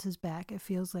bounces back. It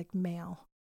feels like male.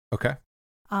 Okay.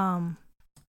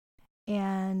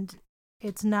 And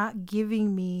it's not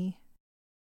giving me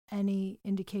any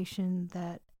indication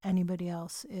that anybody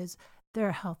else is. There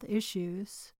are health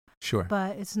issues. Sure.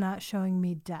 But it's not showing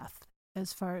me death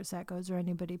as far as that goes, or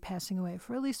anybody passing away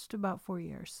for at least about 4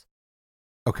 years.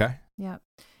 Okay. Yeah.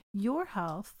 Your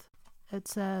health, it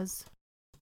says,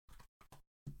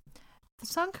 the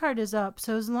sun card is up.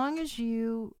 So as long as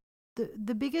the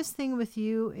biggest thing with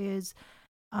you is,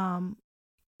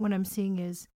 what I'm seeing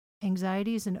is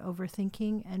anxieties and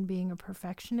overthinking and being a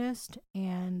perfectionist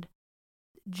and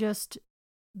just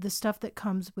the stuff that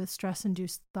comes with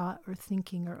stress-induced thought or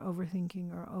thinking or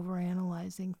overthinking or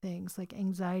overanalyzing things, like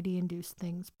anxiety-induced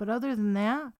things. But other than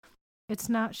that, it's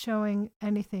not showing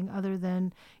anything other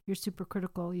than you're super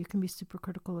critical. You can be super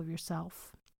critical of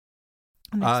yourself.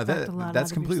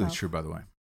 That's completely true, by the way.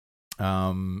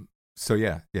 So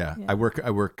yeah. I work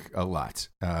a lot.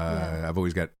 I've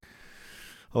always got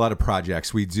a lot of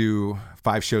projects. We do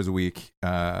 5 shows a week.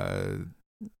 I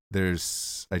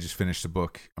just finished a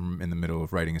book. I'm in the middle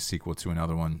of writing a sequel to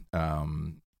another one.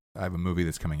 I have a movie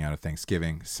that's coming out at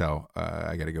Thanksgiving, so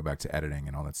I got to go back to editing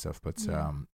and all that stuff. But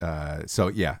I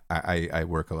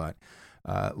work a lot.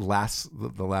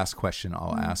 The last question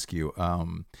I'll ask you.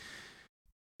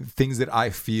 Things that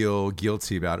I feel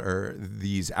guilty about are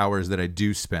these hours that I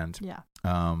do spend. Yeah.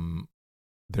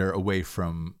 They're away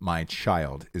from my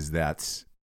child. Is that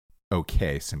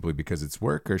okay simply because it's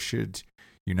work, or should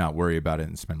you not worry about it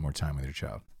and spend more time with your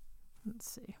child? Let's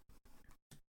see.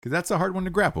 Because that's a hard one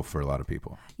to grapple for a lot of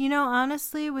people.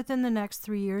 Honestly, within the next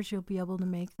 3 years, you'll be able to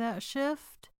make that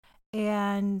shift.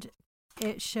 And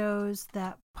it shows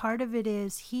that part of it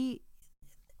is he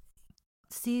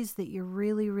sees that you're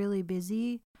really, really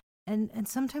busy. And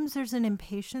sometimes there's an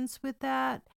impatience with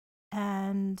that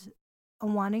and a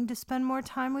wanting to spend more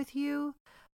time with you.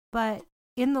 But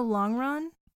in the long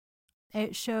run,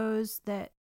 it shows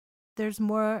that there's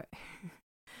more.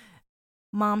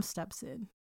 Mom steps in.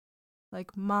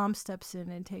 Like, mom steps in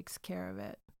and takes care of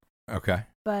it. Okay.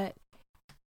 But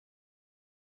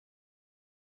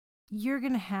you're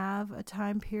going to have a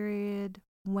time period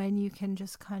when you can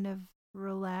just kind of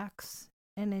relax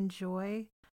and enjoy.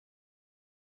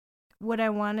 What I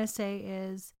want to say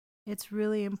is it's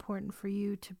really important for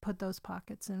you to put those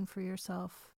pockets in for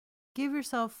yourself. Give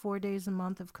yourself 4 days a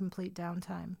month of complete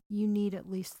downtime. You need at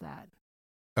least that.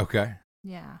 Okay.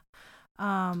 Yeah.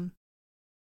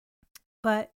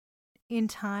 But in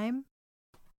time,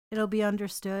 it'll be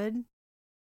understood.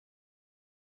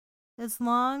 As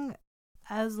long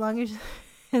as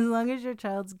your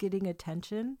child's getting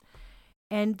attention,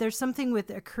 and there's something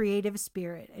with a creative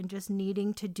spirit and just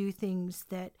needing to do things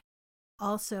that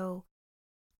also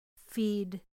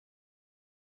feed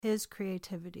his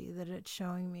creativity, that it's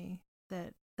showing me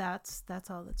that's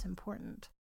all that's important.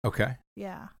 Okay.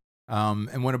 Yeah.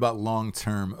 And what about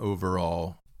long-term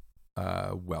overall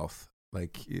wealth?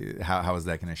 Like, how is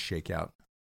that going to shake out?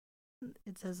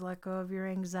 It says let go of your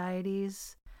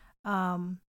anxieties.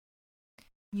 You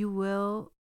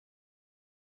will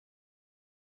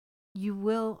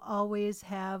always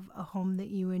have a home that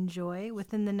you enjoy.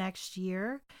 Within the next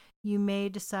year, you may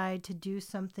decide to do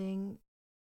something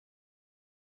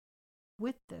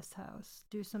with this house,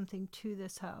 do something to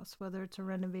this house, whether it's a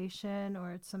renovation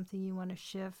or it's something you want to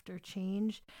shift or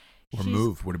change. Or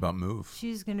move. What about move?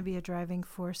 She's going to be a driving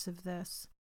force of this.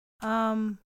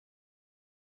 Yeah,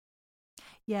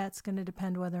 it's going to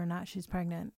depend whether or not she's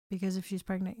pregnant. Because if she's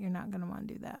pregnant, you're not going to want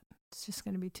to do that. It's just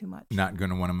going to be too much. Not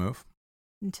going to want to move?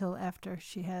 Until after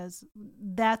she has.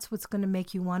 That's what's going to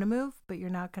make you want to move, but you're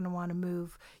not going to want to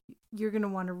move. You're going to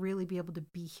want to really be able to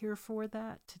be here for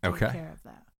that, to take care of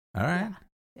that. All right.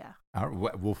 Yeah. All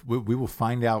right. We will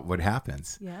find out what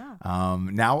happens. Yeah.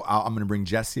 Now I'm going to bring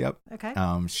Jessie up. Okay.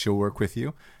 She'll work with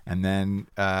you, and then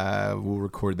we'll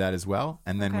record that as well.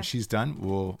 And then when she's done,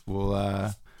 we'll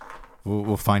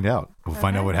find out. We'll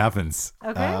find out what happens.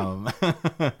 Okay. All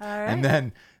right. And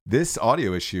then this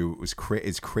audio issue is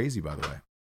crazy, by the way.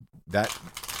 That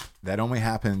only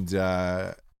happened.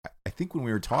 I think when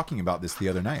we were talking about this the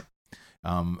other night,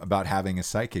 about having a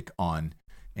psychic on,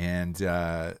 and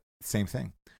same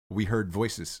thing. We heard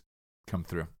voices come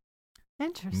through.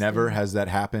 Interesting. Never has that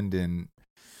happened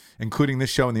including this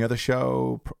show and the other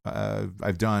show.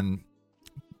 I've done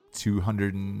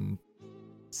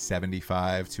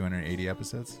 275, 280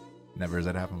 episodes. Never has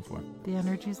that happened before. The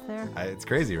energy's there. It's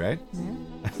crazy, right?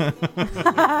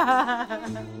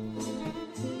 Yeah.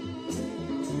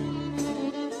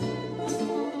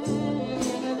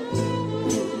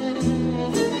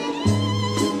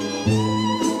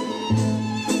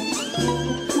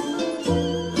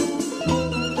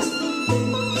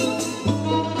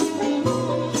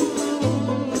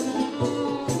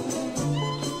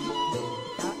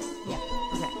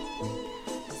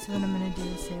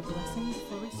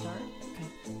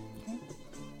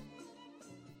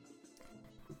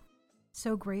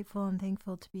 So grateful and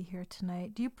thankful to be here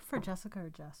tonight. Do you prefer Jessica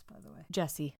or Jess, by the way?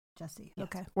 Jessie. Jessie. Yes.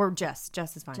 Okay. Or Jess.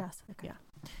 Jess is fine. Jess. Okay. Yeah.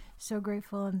 So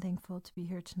grateful and thankful to be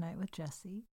here tonight with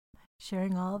Jessie,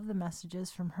 sharing all of the messages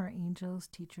from her angels,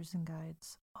 teachers, and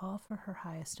guides, all for her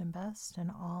highest and best, and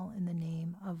all in the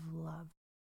name of love.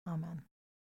 Amen.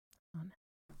 Amen.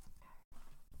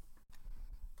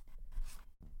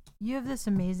 You have this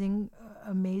amazing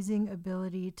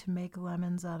ability to make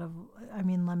lemonade out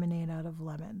of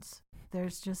lemons.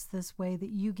 There's just this way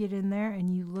that you get in there and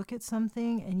you look at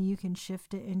something and you can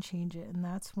shift it and change it. And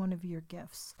that's one of your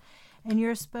gifts. And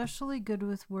you're especially good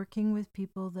with working with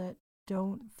people that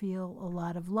don't feel a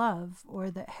lot of love, or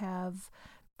that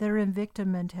are in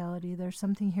victim mentality. There's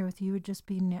something here with you would just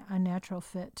be a natural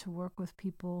fit to work with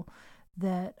people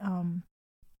that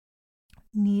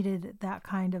needed that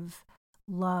kind of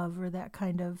love, or that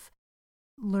kind of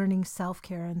learning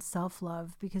self-care and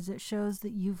self-love, because it shows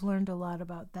that you've learned a lot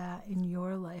about that in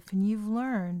your life, and you've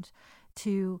learned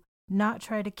to not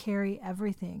try to carry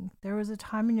everything. There was a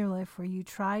time in your life where you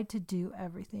tried to do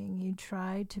everything. You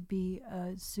tried to be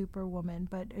a superwoman,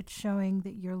 but it's showing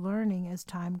that you're learning as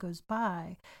time goes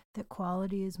by that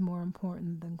quality is more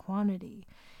important than quantity.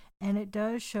 And it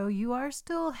does show you are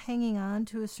still hanging on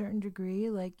to a certain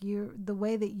degree. Like the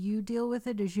way that you deal with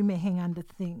it is you may hang on to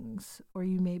things, or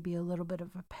you may be a little bit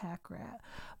of a pack rat.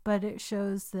 But it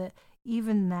shows that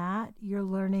even that, you're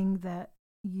learning that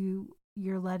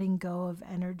you're letting go of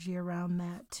energy around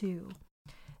that too.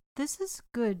 This is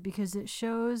good because it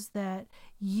shows that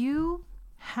you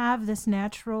have this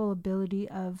natural ability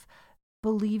of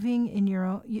believing in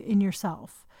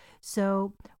yourself.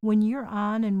 So when you're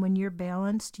on and when you're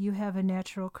balanced, you have a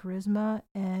natural charisma,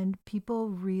 and people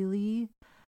really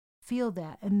feel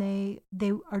that, and they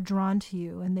are drawn to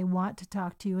you, and they want to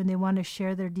talk to you, and they want to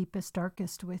share their deepest,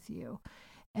 darkest with you.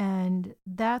 And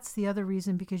that's the other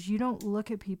reason, because you don't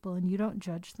look at people and you don't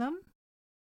judge them.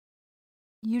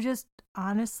 You just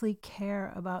honestly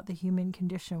care about the human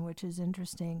condition, which is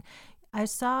interesting. I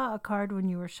saw a card when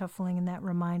you were shuffling, and that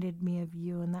reminded me of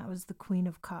you, and that was the Queen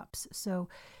of Cups. So,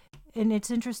 and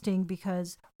it's interesting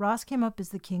because Ross came up as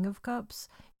the King of Cups.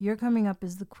 You're coming up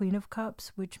as the Queen of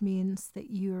Cups, which means that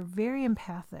you're very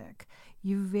empathic.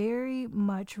 You very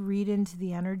much read into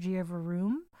the energy of a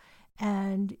room,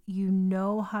 and you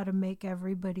know how to make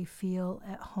everybody feel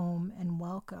at home and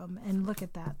welcome. And look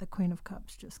at that, the Queen of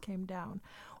Cups just came down.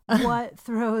 What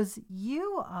throws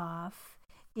you off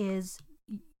is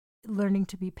learning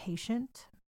to be patient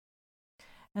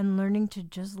and learning to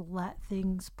just let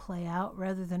things play out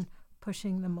rather than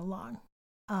pushing them along.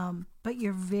 But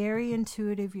you're very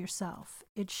intuitive yourself.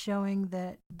 It's showing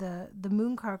that the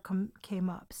moon card came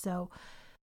up. So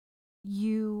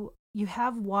you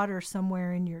have water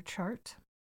somewhere in your chart,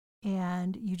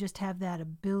 and you just have that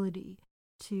ability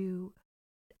to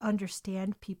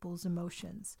understand people's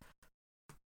emotions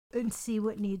and see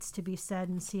what needs to be said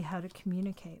and see how to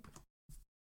communicate.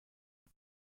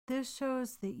 This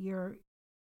shows that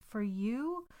for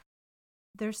you,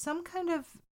 there's some kind of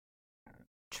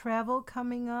travel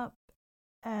coming up,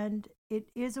 and it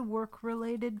is a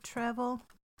work-related travel.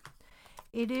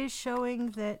 It is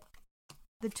showing that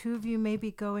the two of you may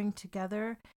be going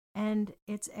together, and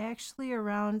it's actually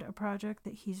around a project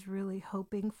that he's really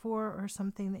hoping for, or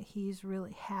something that he's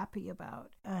really happy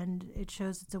about, and it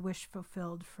shows it's a wish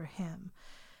fulfilled for him.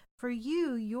 For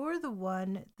you, you're the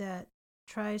one that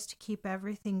tries to keep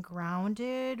everything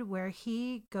grounded. Where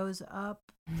he goes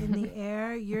up in the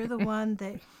air, you're the one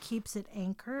that keeps it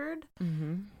anchored.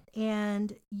 Mm-hmm.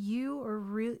 And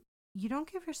you don't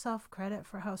give yourself credit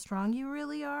for how strong you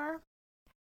really are.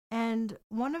 And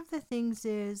one of the things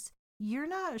is you're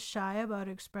not shy about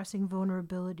expressing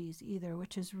vulnerabilities either,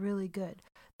 which is really good.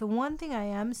 The one thing I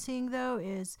am seeing, though,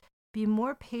 is be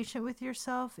more patient with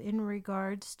yourself in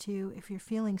regards to if you're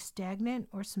feeling stagnant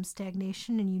or some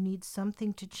stagnation and you need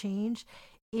something to change.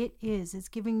 It's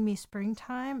giving me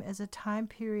springtime as a time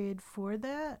period for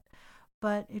that,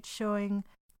 but it's showing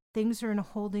things are in a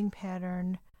holding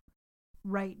pattern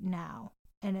right now.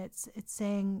 And it's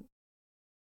saying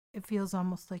it feels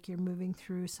almost like you're moving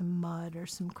through some mud or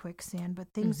some quicksand, but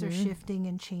things are shifting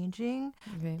and changing.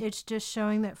 Okay. It's just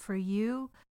showing that for you,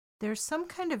 there's some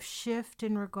kind of shift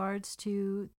in regards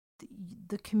to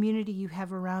the community you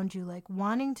have around you, like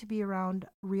wanting to be around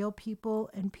real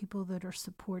people and people that are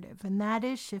supportive. And that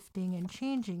is shifting and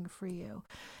changing for you,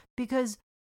 because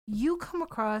you come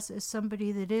across as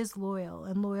somebody that is loyal,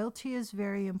 and loyalty is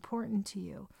very important to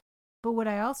you. But what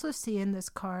I also see in this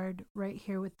card right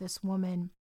here with this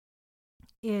woman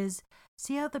is,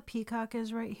 see how the peacock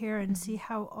is right here, and see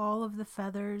how all of the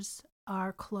feathers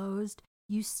are closed.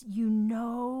 You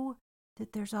know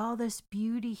that there's all this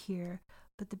beauty here,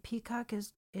 but the peacock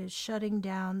is shutting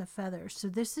down the feathers. So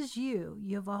this is you.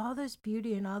 You have all this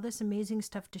beauty and all this amazing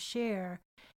stuff to share,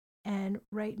 and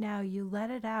right now you let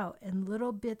it out in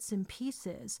little bits and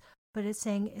pieces, but it's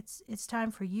saying it's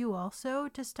time for you also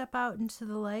to step out into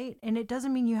the light. And it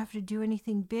doesn't mean you have to do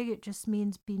anything big. It just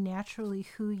means be naturally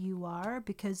who you are,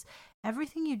 because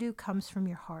everything you do comes from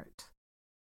your heart.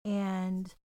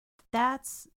 And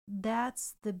that's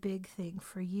the big thing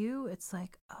for you. It's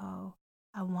like, oh,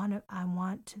 I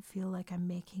want to feel like I'm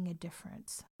making a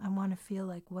difference. I want to feel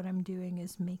like what I'm doing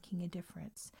is making a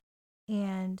difference.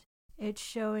 And it's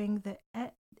showing that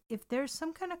if there's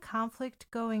some kind of conflict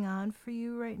going on for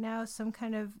you right now,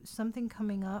 something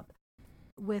coming up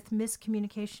with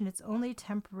miscommunication, it's only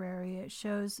temporary. It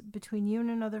shows between you and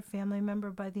another family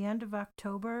member, by the end of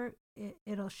October,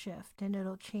 it'll shift and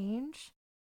it'll change.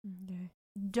 Okay.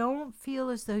 Don't feel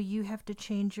as though you have to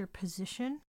change your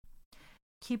position.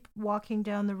 Keep walking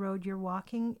down the road you're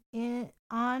walking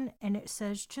on, and it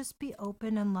says just be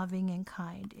open and loving and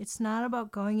kind. It's not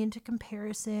about going into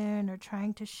comparison or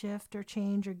trying to shift or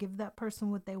change or give that person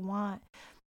what they want.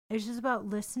 It's just about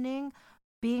listening,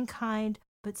 being kind,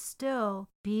 but still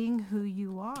being who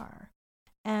you are.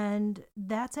 And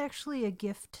that's actually a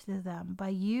gift to them. By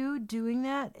you doing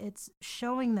that, it's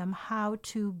showing them how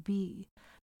to be.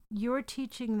 You're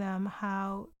teaching them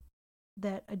how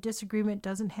that a disagreement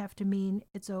doesn't have to mean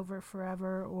it's over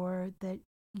forever, or that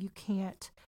you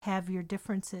can't have your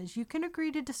differences. You can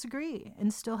agree to disagree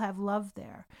and still have love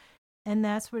there. And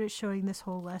that's what it's showing this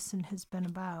whole lesson has been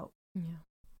about. Yeah.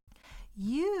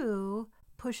 You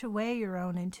push away your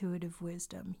own intuitive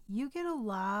wisdom. You get a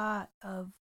lot of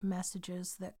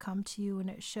messages that come to you, and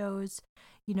it shows,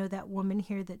 that woman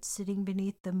here that's sitting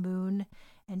beneath the moon,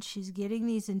 and she's getting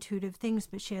these intuitive things,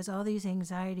 but she has all these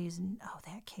anxieties, and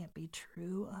that can't be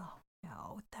true. Oh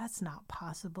no, that's not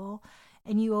possible.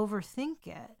 And you overthink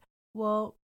it.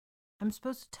 Well, I'm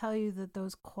supposed to tell you that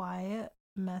those quiet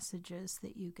messages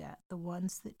that you get, the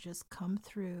ones that just come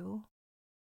through,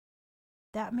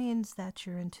 that means that's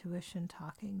your intuition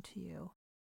talking to you.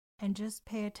 And just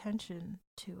pay attention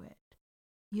to it.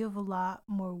 You have a lot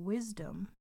more wisdom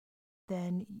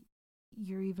than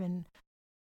you're even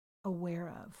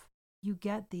aware of. You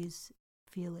get these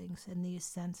feelings and these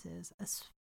senses,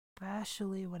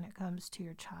 especially when it comes to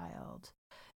your child.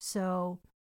 So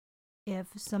if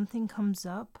something comes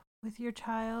up with your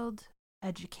child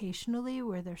educationally,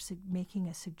 where they're making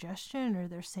a suggestion or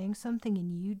they're saying something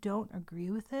and you don't agree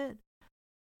with it,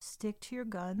 stick to your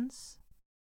guns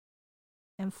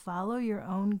and follow your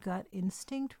own gut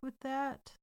instinct with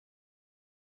that,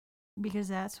 because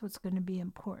that's what's going to be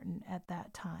important at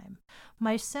that time.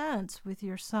 My sense with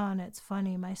your son, it's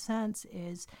funny, my sense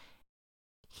is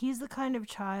he's the kind of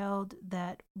child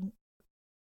that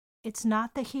it's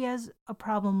not that he has a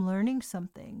problem learning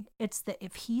something. It's that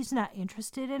if he's not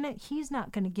interested in it, he's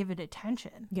not going to give it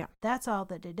attention. Yeah. That's all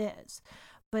that it is.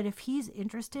 But if he's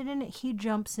interested in it, he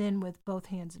jumps in with both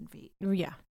hands and feet.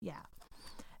 Yeah. Yeah.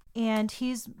 And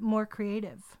he's more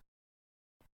creative.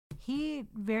 He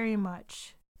very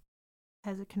much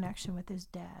has a connection with his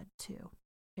dad, too.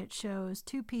 It shows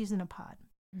 2 peas in a pod.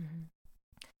 Mm-hmm.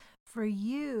 For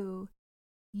you,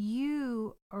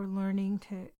 you are learning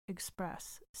to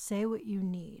express. Say what you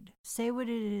need. Say what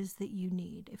it is that you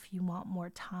need. If you want more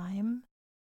time,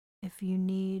 if you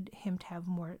need him to have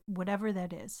more, whatever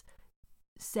that is,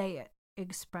 say it,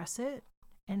 express it,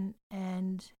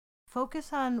 and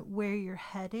focus on where you're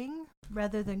heading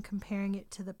rather than comparing it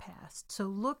to the past. So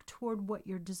look toward what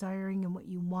you're desiring and what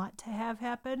you want to have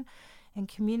happen and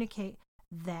communicate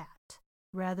that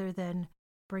rather than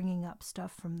bringing up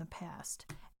stuff from the past.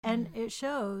 And it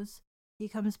shows he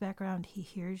comes back around, he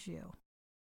hears you.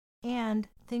 And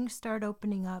things start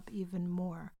opening up even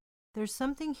more. There's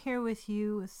something here with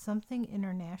you with something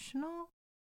international,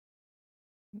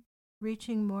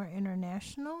 reaching more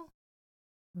international.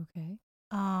 Okay.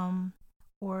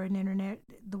 Or an internet,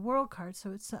 the world card.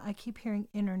 So it's, I keep hearing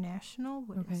international.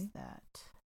 What is that?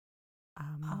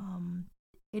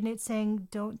 And it's saying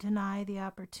don't deny the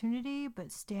opportunity,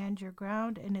 but stand your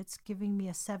ground. And it's giving me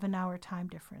a 7-hour time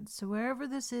difference. So wherever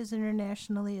this is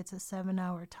internationally, it's a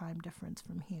 7-hour time difference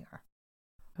from here.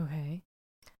 Okay.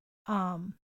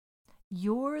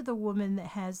 You're the woman that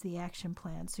has the action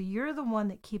plan. So you're the one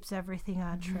that keeps everything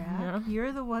on track. Yeah.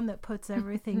 You're the one that puts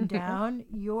everything down.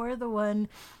 You're the one,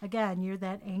 again, you're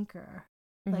that anchor.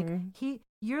 Mm-hmm. Like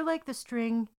you're like the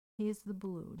string, he's the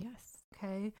balloon. Yes.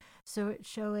 Okay. So it's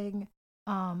showing,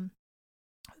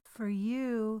 for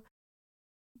you,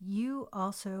 you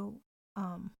also,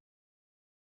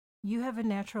 you have a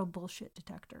natural bullshit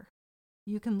detector.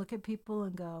 You can look at people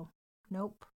and go,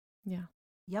 nope. Yeah.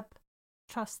 Yep.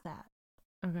 Trust that.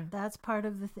 Okay. That's part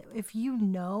of the thing.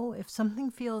 If something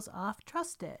feels off,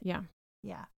 trust it. Yeah.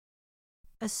 Yeah.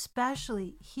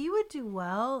 Especially, he would do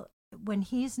well when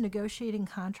he's negotiating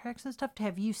contracts and stuff, to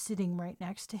have you sitting right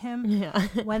next to him Yeah.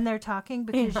 when they're talking,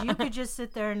 because you could just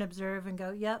sit there and observe and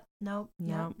go, yep, nope,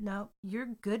 Nope. nope. You're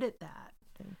good at that.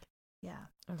 Yeah.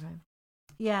 Okay.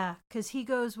 Yeah, because he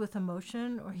goes with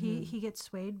emotion, or he gets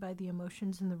swayed by the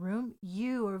emotions in the room.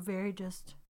 You are very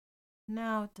just,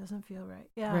 no, it doesn't feel right.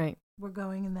 Yeah, Right. we're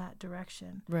going in that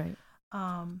direction. Right.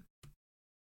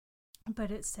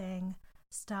 But it's saying,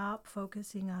 stop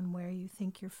focusing on where you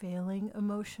think you're failing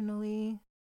emotionally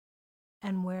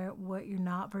and what you're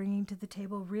not bringing to the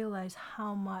table. Realize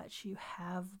how much you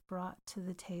have brought to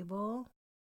the table,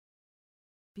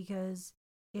 because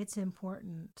it's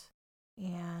important.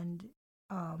 And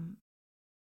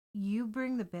you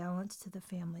bring the balance to the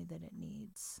family that it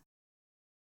needs.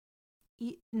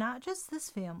 Not just this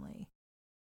family,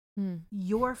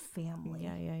 your family.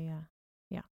 Yeah.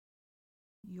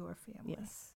 Your family.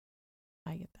 Yes.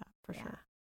 I get that for sure.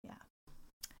 Yeah.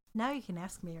 Now you can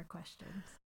ask me your questions.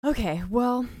 Okay.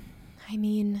 Well, I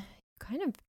mean, kind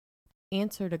of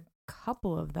answered a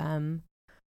couple of them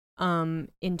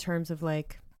in terms of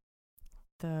like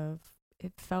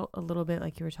it felt a little bit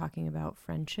like you were talking about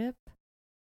friendship.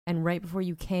 And right before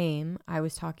you came, I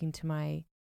was talking to my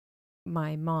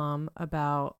mom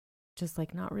about just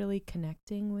like not really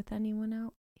connecting with anyone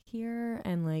out here,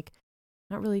 and like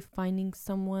not really finding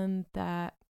someone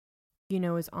that, you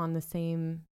know, is on the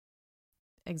same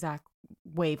exact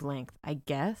wavelength, I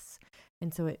guess.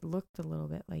 And so it looked a little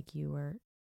bit like you were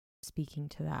speaking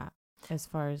to that as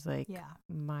far as like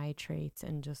my traits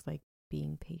and just like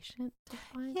being patient.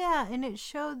 Yeah, and it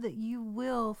showed that you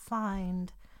will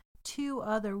find 2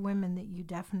 other women that you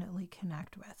definitely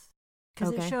connect with.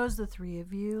 Because it shows the 3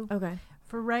 of you. Okay.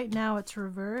 For right now, it's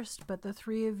reversed, but the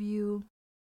 3 of you,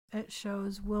 it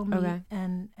shows will meet,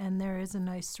 and there is a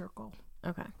nice circle.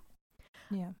 Okay.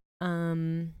 Yeah.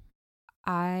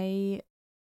 I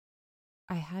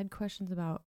had questions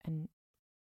about an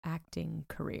acting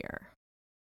career.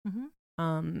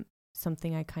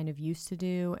 Something I kind of used to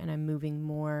do, and I'm moving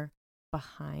more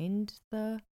behind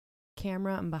the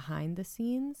camera and behind the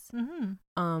scenes.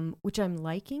 Which I'm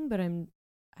liking, but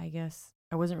I guess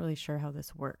I wasn't really sure how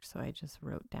this worked, so I just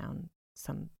wrote down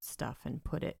some stuff and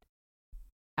put it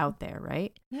out there,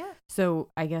 right? Yeah. So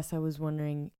I guess I was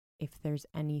wondering if there's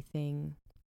anything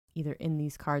either in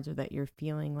these cards or that you're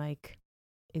feeling like,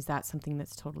 is that something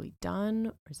that's totally done,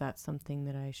 or is that something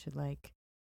that I should like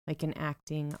an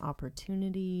acting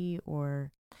opportunity,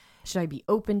 or should I be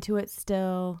open to it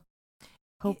still?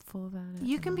 Hopeful about it?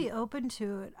 You can be open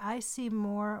to it. I see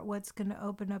more what's going to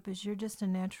open up is you're just a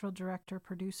natural director,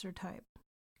 producer type.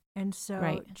 And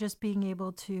so just being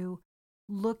able to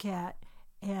look at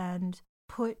and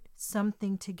put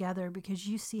something together, because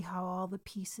you see how all the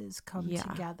pieces come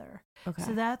together. Okay.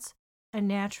 So that's a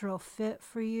natural fit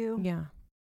for you. Yeah.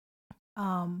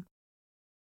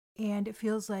 And it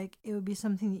feels like it would be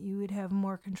something that you would have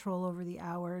more control over the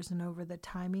hours and over the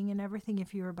timing and everything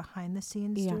if you were behind the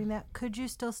scenes doing that. Could you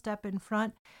still step in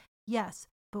front? Yes.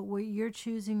 But what you're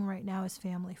choosing right now is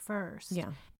family first. Yeah.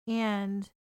 And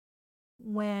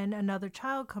when another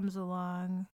child comes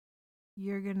along,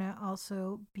 you're going to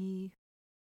also be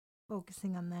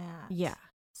focusing on that. Yeah.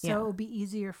 So it'll be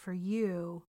easier for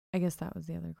you. I guess that was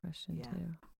the other question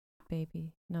too.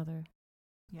 Baby, another.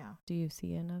 Yeah. Do you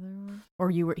see another one? Or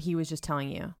he was just telling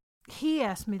you? He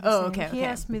asked me the same. Okay. He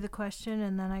asked me the question,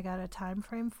 and then I got a time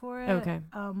frame for it. Okay.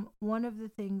 One of the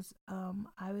things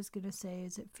I was going to say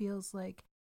is it feels like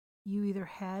you either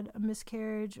had a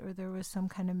miscarriage or there was some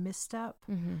kind of misstep.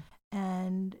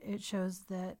 And it shows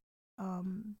that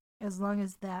as long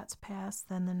as that's passed,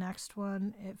 then the next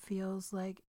one, it feels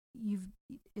like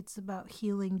it's about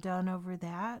healing done over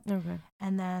that. Okay.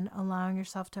 And then allowing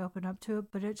yourself to open up to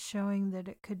it, but it's showing that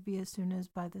it could be as soon as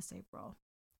by this April.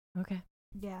 Okay.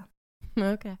 Yeah.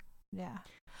 Okay. Yeah.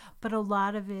 But a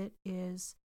lot of it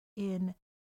is in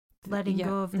letting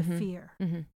go of the fear.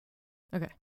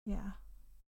 Okay. Yeah.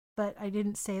 But I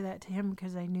didn't say that to him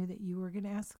because I knew that you were going to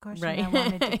ask the question. Right. I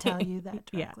wanted to tell you that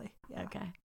directly. Yeah.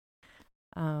 Okay.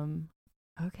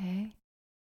 Okay.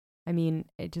 I mean,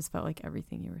 it just felt like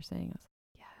everything you were saying. I was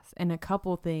like, yes. And a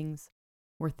couple things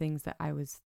were things that I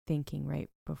was thinking right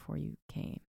before you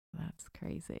came. That's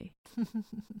crazy.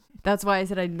 That's why I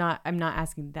said I'm not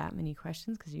asking that many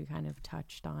questions, because you kind of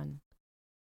touched on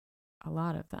a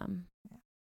lot of them. Yeah.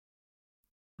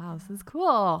 Wow, this is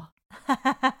cool.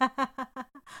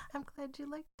 I'm glad you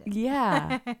liked it.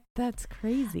 Yeah, that's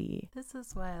crazy. This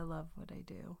is why I love what I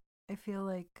do. I feel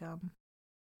like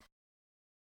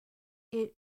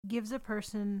it gives a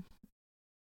person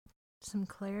some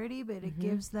clarity, but it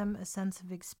gives them a sense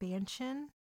of expansion,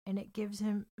 and it gives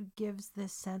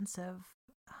this sense of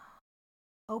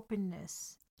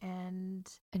openness and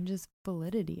just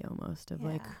validity almost of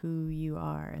like who you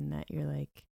are, and that you're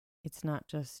like, it's not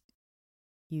just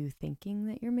you thinking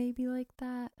that you're maybe like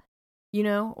that, you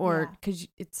know, or because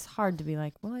it's hard to be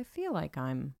like, well, I feel like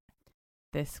I'm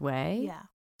this way. Yeah.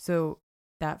 So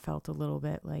that felt a little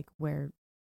bit like where,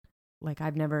 like,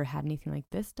 I've never had anything like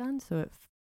this done. So it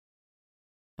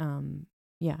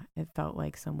felt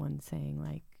like someone saying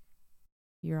like,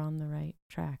 you're on the right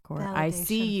track, or validation.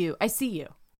 I see you.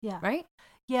 Yeah. Right?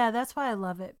 Yeah, that's why I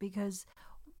love it, because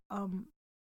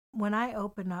when I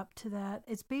open up to that,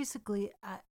 it's basically,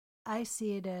 I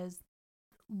see it as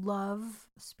love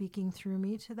speaking through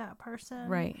me to that person.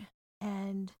 Right.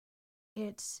 And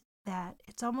it's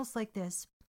almost like this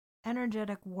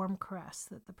energetic warm caress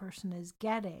that the person is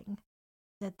getting,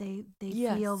 that they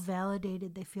feel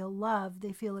validated, they feel loved,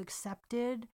 they feel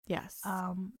accepted. Yes.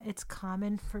 It's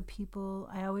common for people.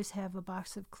 I always have a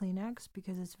box of Kleenex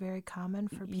because it's very common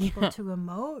for people to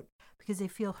emote because they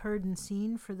feel heard and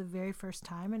seen for the very first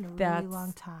time in a really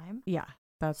long time. Yeah.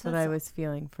 That's what I was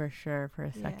feeling for sure for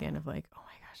a second of like, oh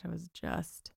my gosh, I was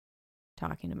just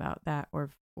talking about that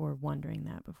or wondering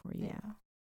that before you. Yeah.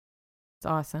 It's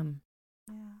awesome.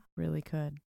 Yeah. Really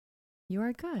good. You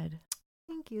are good.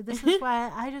 Thank you. This is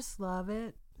why I just love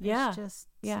it. Yeah. It's just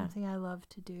something I love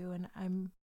to do, and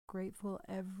I'm grateful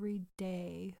every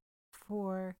day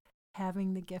for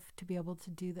having the gift to be able to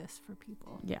do this for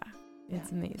people. Yeah.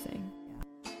 It's amazing. Yeah.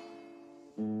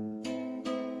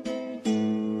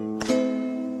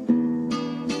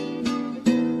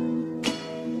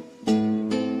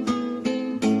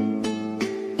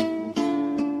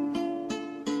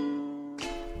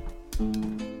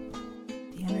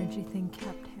 The energy thing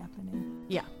kept happening.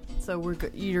 Yeah. So we're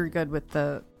good. You're good with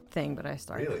the thing, but I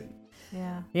started. Really?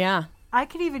 Yeah. Yeah. I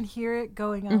could even hear it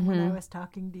going on when I was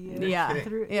talking to you. Yeah.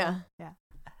 Yeah.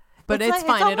 But it's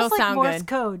fine. It's It'll like sound Morse good.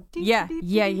 code. Yeah. Right?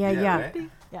 Yeah.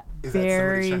 Is that somebody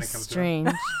Very trying to come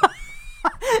strange.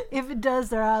 If it does,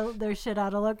 they're shit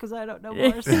out of luck because I don't know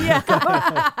Morse. Yeah.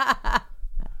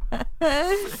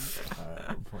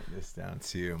 I'll point this down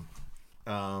too.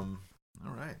 All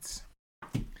right.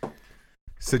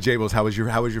 So Jables, how was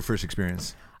your first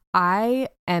experience? I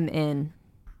am in.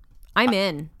 I'm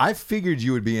in. I figured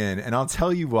you would be in, and I'll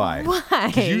tell you why. Why?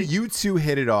 'Cause you two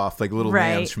hit it off like little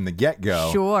lambs from the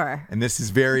get-go. Sure. And this is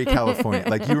very California.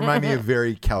 Like, you remind me of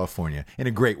very California in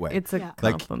a great way. It's a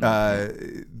like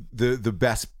compliment.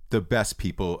 the best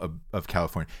people of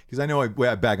California. Because I know I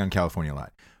bag on California a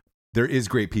lot. There is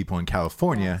great people in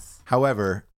California. Yes.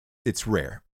 However, it's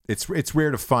rare. It's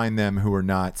rare to find them who are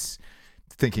not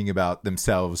thinking about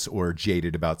themselves or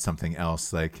jaded about something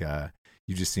else. Like,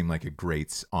 you just seem like a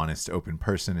great, honest, open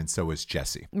person, and so is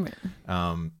Jesse. Right.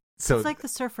 So it's like the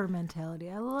surfer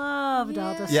mentality. I loved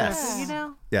all the Yes. surfing, you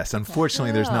know? Yes,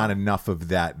 unfortunately, there's not enough of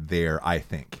that there, I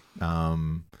think.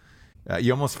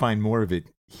 You almost find more of it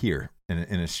here in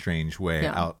a strange way.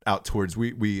 Out towards,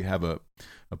 we have a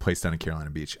place down in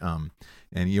Carolina Beach, and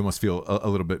you almost feel a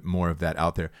little bit more of that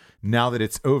out there. Now that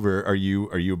it's over, are you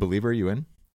a believer? Are you in?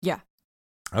 Yeah.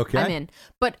 Okay. I'm in.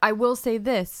 But I will say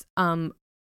this,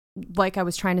 like I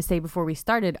was trying to say before we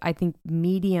started, I think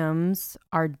mediums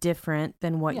are different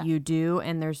than what you do.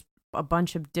 And there's a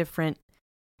bunch of different,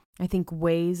 I think,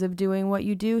 ways of doing what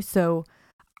you do. So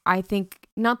I think,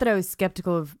 not that I was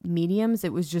skeptical of mediums,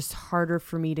 it was just harder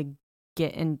for me to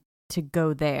get in, to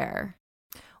go there.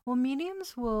 Well,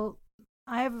 mediums will,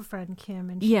 I have a friend, Kim,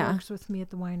 and she works with me at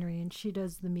the winery, and she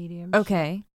does the mediums.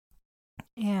 Okay.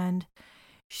 And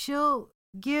she'll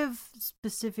give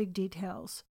specific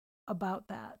details about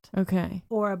that. Okay.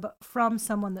 Or from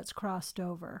someone that's crossed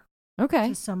over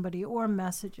to somebody, or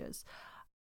messages.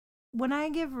 When I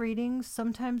give readings,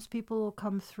 sometimes people will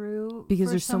come through because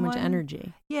for there's someone. so much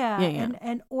energy. Yeah.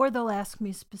 And or they'll ask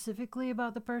me specifically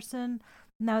about the person.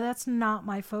 Now, that's not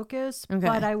my focus,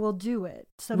 but I will do it.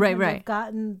 Sometimes I've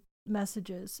gotten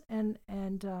messages, and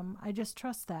I just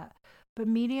trust that. But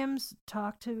mediums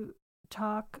talk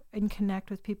and connect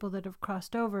with people that have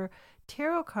crossed over.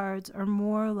 Tarot cards are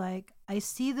more like, I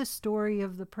see the story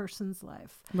of the person's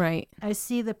life. Right. I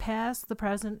see the past, the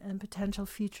present, and potential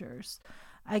futures.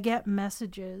 I get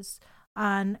messages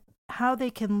on how they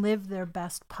can live their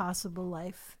best possible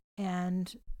life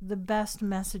and the best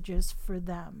messages for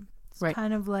them. It's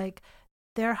kind of like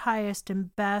their highest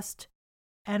and best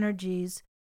energies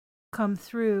come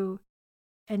through,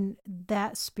 and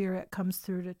that spirit comes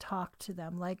through to talk to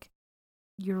them. Like,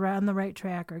 you're on the right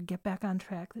track, or get back on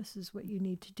track. This is what you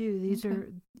need to do. These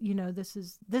are, this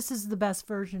is the best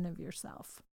version of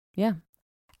yourself. Yeah.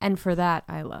 And for that,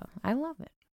 I love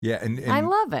it. Yeah, and I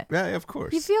love it. Yeah, of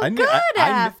course. You feel good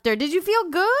after. Did you feel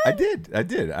good? I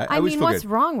did. I mean, what's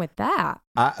wrong with that?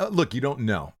 Look, you don't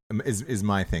know is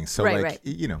my thing. So right.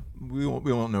 You know, we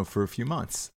won't know for a few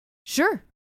months. Sure.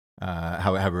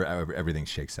 However everything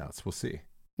shakes out. So we'll see.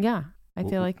 Yeah, I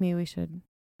feel like maybe we should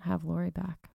have Lori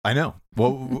back. I know.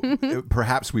 Well,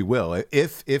 perhaps we will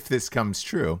if this comes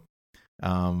true.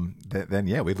 Then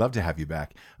yeah, we'd love to have you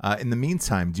back. In the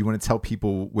meantime, do you want to tell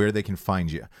people where they can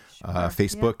find you? Sure.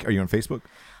 Facebook? Yeah. Are you on Facebook?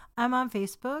 I'm on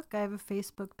Facebook. I have a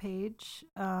Facebook page.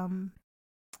 I'm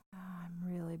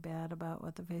really bad about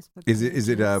what the Facebook is. Is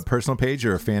it a personal page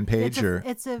or a fan page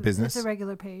it's a business? It's a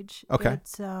regular page. Okay.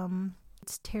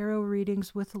 It's Tarot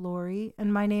Readings with Lori,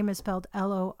 and my name is spelled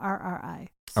Lorri.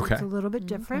 So okay. It's a little bit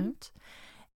different.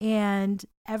 And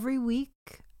every week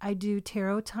I do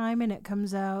tarot time, and it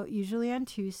comes out usually on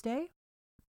Tuesday.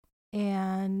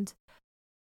 And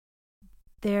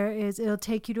it'll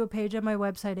take you to a page on my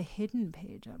website, a hidden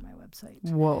page on my website.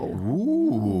 Whoa.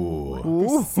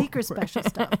 Ooh. The secret special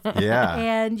stuff. Yeah.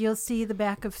 And you'll see the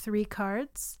back of 3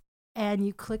 cards, and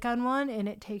you click on one, and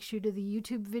it takes you to the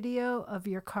YouTube video of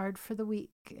your card for the week,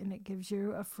 and it gives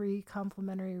you a free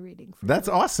complimentary reading. That's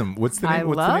awesome. What's the name?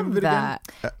 What's the name of it again?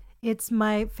 It's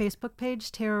my Facebook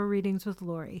page, Tarot Readings with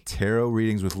Lori. Tarot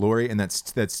Readings with Lori, and that's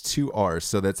 2 R's,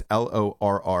 so that's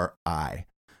Lorri.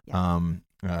 Yeah.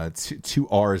 2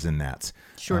 R's in that.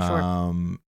 Sure.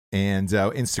 And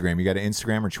Instagram. You got an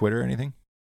Instagram or Twitter or anything?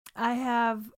 I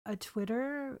have a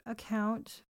Twitter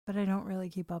account, but I don't really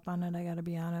keep up on it. I got to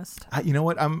be honest. You know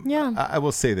what? I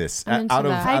will say this: out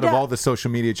of all the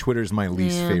social media, Twitter's my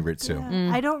least favorite too.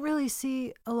 Yeah. I don't really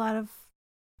see a lot of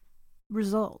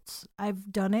results.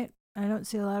 I've done it. I don't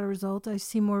see a lot of results. I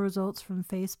see more results from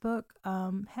Facebook.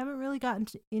 Haven't really gotten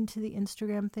into the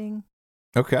Instagram thing.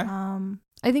 Okay.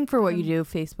 I think for what you do,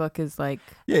 Facebook is like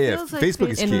Facebook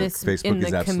is key. Facebook in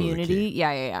is the absolutely community. Key.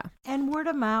 Yeah. And word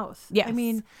of mouth. Yes. I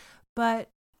mean, but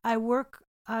I work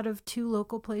out of 2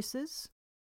 local places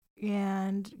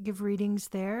and give readings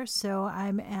there. So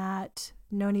I'm at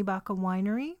Nonibaka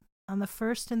Winery on the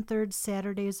 1st and 3rd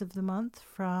Saturdays of the month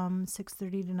from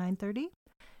 6:30 to 9:30,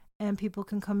 and people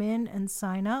can come in and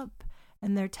sign up.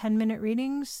 And they're 10-minute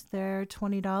readings. They're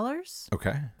 $20.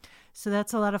 Okay. So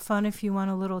that's a lot of fun if you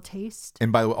want a little taste.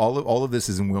 And by the way, all of this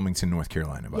is in Wilmington, North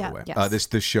Carolina. By the way, yes.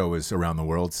 This show is around the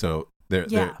world, so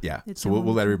So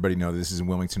we'll let everybody know that this is in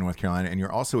Wilmington, North Carolina, and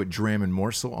you're also at Dram and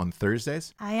Morsel on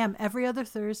Thursdays. I am every other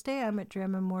Thursday. I'm at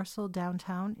Dram and Morsel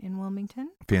downtown in Wilmington.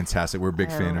 Fantastic. We're a big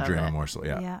fan of Dram and Morsel.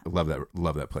 Yeah. Love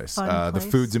that place. Fun place.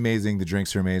 The food's amazing. The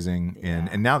drinks are amazing,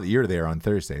 and now that you're there on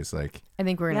Thursdays, like I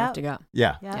think we're gonna have to go.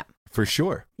 Yeah. For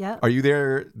sure. Yeah. Are you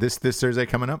there this Thursday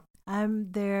coming up?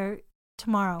 I'm there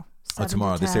tomorrow.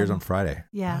 Tomorrow. This airs on Friday.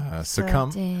 Yeah. So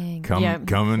come in a week.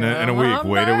 Come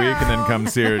Wait a week and then come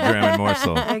see her at Dram and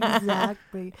Morsel.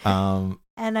 Exactly.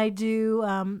 And I do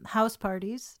house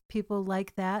parties. People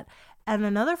like that. And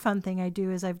another fun thing I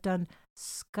do is I've done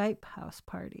Skype house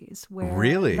parties where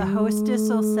the hostess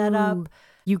will set up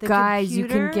you guys, you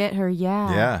can get her.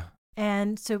 Yeah.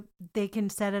 And so they can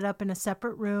set it up in a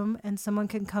separate room, and someone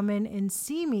can come in and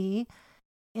see me,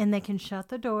 and they can shut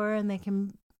the door and they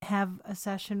can have a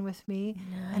session with me.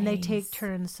 Nice. And they take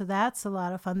turns. So that's a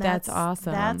lot of fun. That's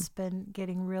awesome. That's been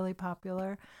getting really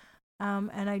popular.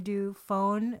 And I do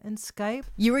phone and Skype.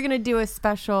 You were going to do a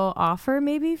special offer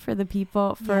maybe for the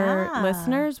people, for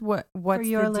listeners? What's for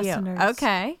your the deal? Listeners.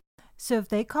 Okay. So if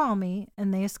they call me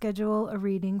and they schedule a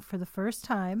reading for the first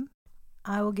time,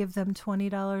 I will give them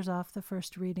 $20 off the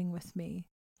first reading with me.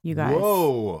 You guys.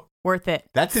 Whoa. Worth it.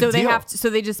 That's a deal. So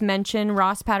they just mention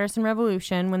Ross Patterson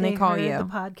Revolution when they call you. The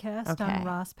podcast on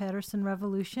Ross Patterson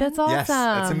Revolution. That's awesome. Yes,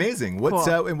 that's amazing. What's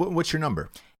what's your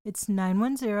number? It's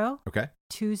 910 Okay.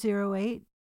 208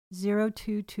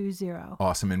 0220.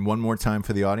 Awesome. And one more time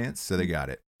for the audience so they got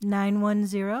it.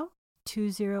 910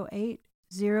 208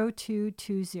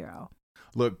 0220.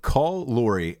 Look, call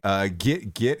Lori.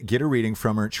 Get a reading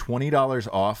from her. $20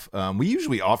 off. We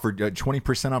usually offer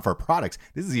 20% off our products.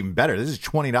 This is even better. This is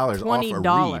 $20 off a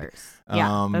read.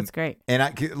 Yeah, that's great. And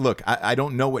I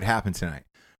don't know what happened tonight,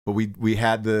 but we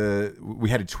had a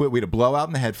blowout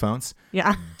in the headphones.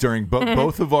 Yeah. During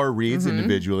both of our reads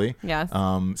individually. Yes.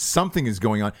 Something is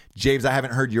going on. James, I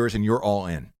haven't heard yours, and you're all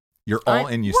in. You're all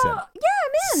in. You said. Yeah,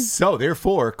 I'm in. So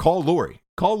therefore, call Lori.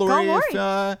 Call Lori.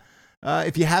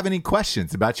 If you have any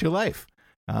questions about your life.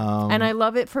 And I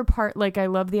love it for I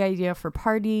love the idea for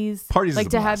parties. Parties like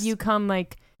is to have you come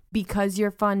because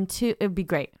you're fun too. It'd be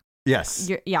great. Yes.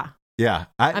 Yeah. Yeah.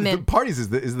 Parties is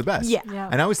the best. Yeah.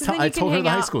 And I told her the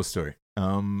high school story.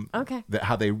 Okay.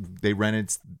 How they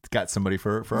got somebody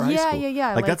for our high school.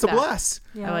 Yeah. Like that's that. a blast.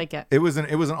 Yeah. I like it. It was an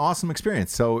awesome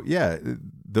experience. So yeah,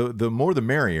 the more the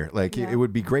merrier. Like it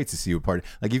would be great to see you at a party.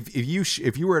 Like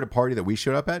if you were at a party that we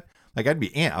showed up at, like I'd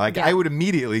be I would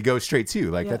immediately go straight to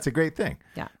you. Like that's a great thing.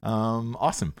 Yeah.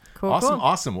 Awesome. Cool.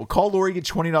 Awesome. Well, call Lori, get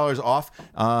 $20 off,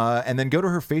 and then go to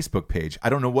her Facebook page. I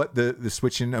don't know what the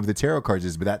switching of the tarot cards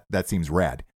is, but that seems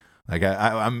rad. Like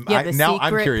I'm curious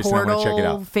and I want to check it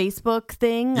out. Facebook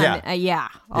thing.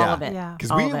 All of it. Yeah.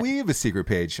 Because we have a secret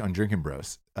page on Drinking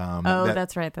Bros.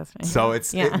 That's right. So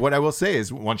it's what I will say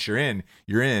is once you're in,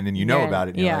 and you know about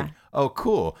it. And you're like, oh,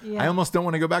 cool. Yeah. I almost don't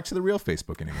want to go back to the real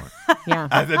Facebook anymore. Yeah,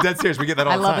 that's serious. We get that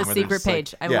all the time. I love a secret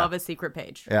page. I love a secret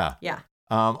page. Yeah, yeah.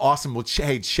 Awesome. Well,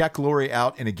 check Lori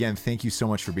out. And again, thank you so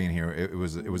much for being here. It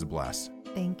was a blast.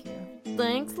 Thank you.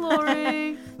 Thanks,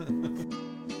 Lori.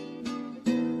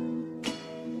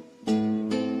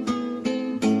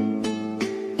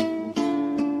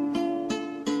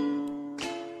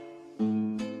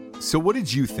 So what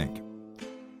did you think?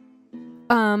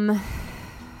 I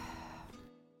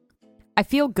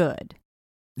feel good.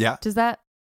 Yeah. Is that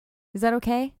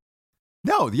okay?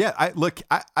 No, yeah.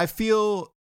 I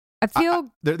feel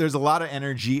there's a lot of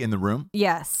energy in the room.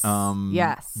 Yes.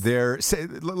 Yes.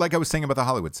 Like I was saying about the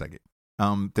Hollywood psychic.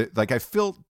 I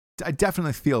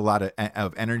definitely feel a lot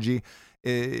of energy.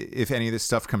 If any of this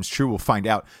stuff comes true, we'll find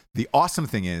out. The awesome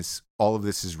thing is all of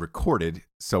this is recorded,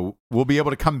 so we'll be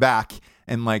able to come back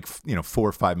in 4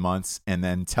 or 5 months and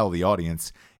then tell the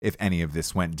audience if any of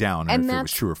this went down or if it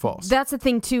was true or false. That's the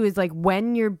thing too, is like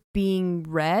when you're being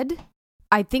read,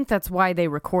 I think that's why they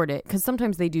record it, because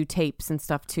sometimes they do tapes and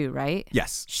stuff too, right?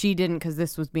 Yes. She didn't, because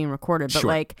this was being recorded, but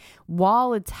sure.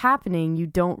 While it's happening, you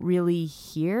don't really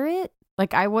hear it.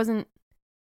 Like I wasn't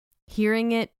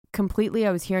hearing it completely.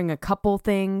 I was hearing a couple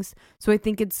things, so I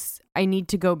think I need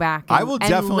to go back and, I will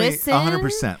definitely listen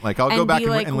 100%. Like I'll go back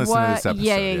and listen to this episode.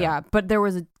 Yeah. But there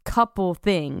was a couple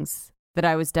things that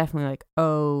I was definitely like,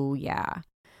 oh yeah.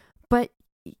 But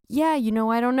yeah,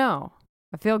 I don't know.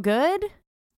 I feel good.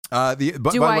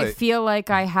 Do I feel like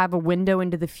I have a window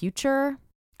into the future?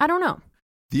 I don't know.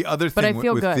 The other thing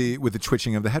with the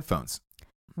twitching of the headphones.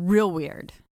 Real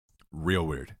weird.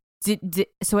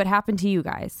 So it happened to you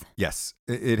guys? Yes,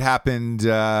 it happened.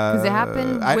 Because it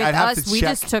happened with us. We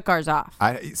just took ours off.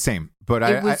 Same, but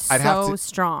it was I'd have to,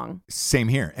 strong. Same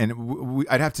here, and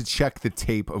I'd have to check the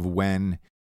tape of when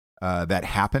that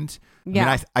happened. Yeah,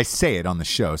 I mean, I say it on the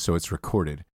show, so it's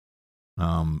recorded.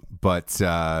 But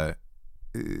I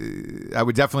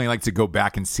would definitely like to go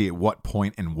back and see at what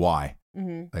point and why.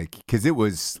 Mm-hmm. Like, because it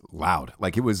was loud,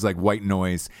 like it was like white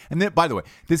noise. And then, by the way,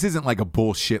 this isn't like a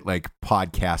bullshit like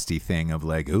podcasty thing of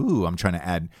like, ooh, I'm trying to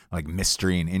add like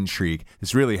mystery and intrigue.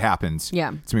 This really happened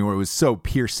to me, where it was so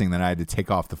piercing that I had to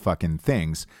take off the fucking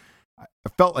things. I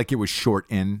felt like it was short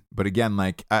in, but again,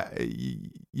 like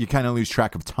you kind of lose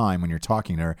track of time when you're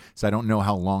talking to her, so I don't know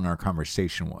how long our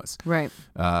conversation was. Right.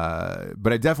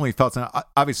 But I definitely felt,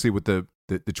 obviously with the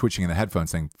twitching in the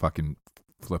headphones thing, fucking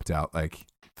flipped out. Like,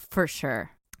 for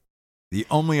sure. The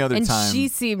only other time... And she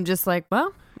seemed just like,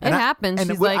 well, it happened.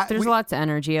 She's like, there's lots of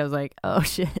energy. I was like, oh,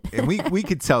 shit. And we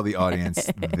could tell the audience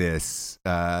this.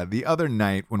 The other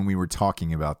night when we were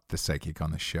talking about the psychic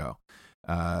on the show...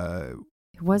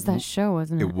 it was that show,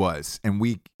 wasn't it? It was. And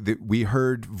we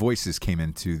heard voices came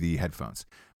into the headphones,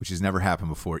 which has never happened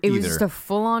before either. It was just a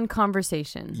full-on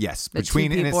conversation. Yes. And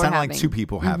it sounded like two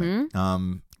people having.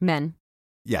 Men.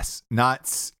 Yes,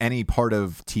 not any part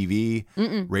of TV,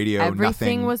 radio,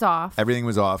 Everything nothing. Was off. Everything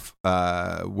was off.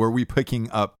 Were we picking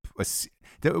up it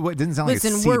didn't sound like a CB.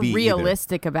 Listen, we're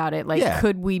realistic about it. Like,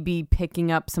 could we be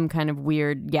picking up some kind of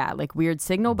weird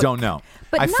signal? But, don't know.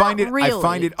 But I not find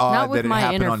it odd that it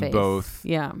happened interface. on both.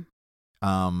 Yeah.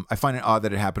 I find it odd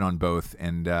that it happened on both,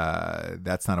 and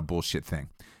that's not a bullshit thing.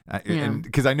 And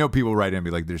because I know people write in and be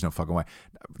like, "There's no fucking way,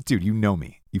 dude. You know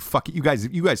me. You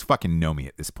guys fucking know me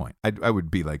at this point. I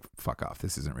would be like, fuck off.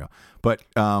 This isn't real." But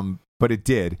it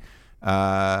did.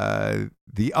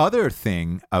 The other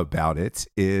thing about it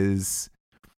is,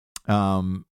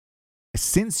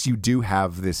 since you do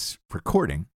have this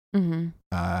recording,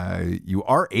 you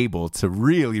are able to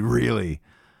really, really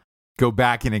go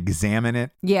back and examine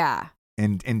it. Yeah.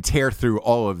 And tear through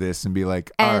all of this and be like,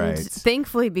 all right. And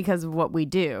thankfully, because of what we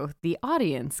do, the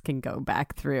audience can go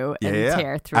back through and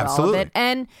tear through all of it.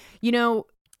 And,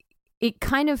 it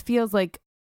kind of feels like,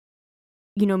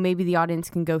 maybe the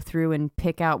audience can go through and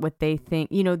pick out what they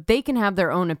think. They can have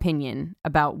their own opinion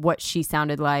about what she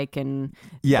sounded like and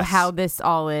how this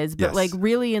all is. But like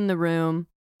really in the room,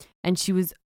 and she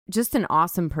was just an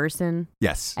awesome person.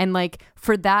 Yes. And like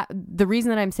for that, the reason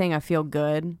that I'm saying I feel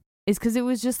good is because it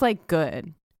was just like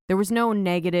good. There was no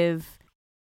negative.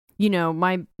 You know,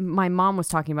 my mom was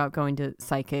talking about going to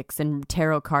psychics and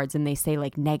tarot cards, and they say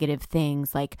like negative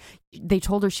things. Like they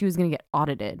told her she was going to get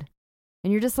audited.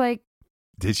 And you're just like,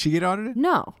 did she get audited?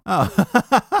 No. Oh.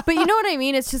 But you know what I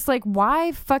mean? It's just like,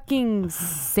 why fucking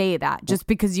say that? Just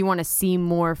because you want to seem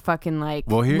more fucking like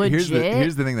legit?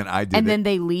 Here's the thing that I did. And then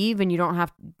they leave and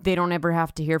they don't ever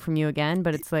have to hear from you again.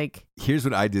 But it's like, here's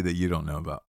what I did that you don't know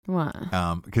about. What?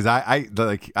 Because I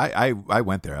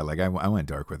went there. I went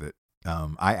dark with it.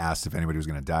 I asked if anybody was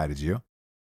going to die. Did you?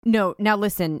 No. Now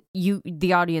listen,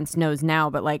 the audience knows now,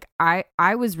 but like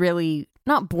I was really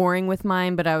not boring with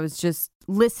mine, but I was just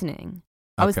listening.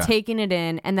 I was taking it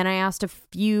in, and then I asked a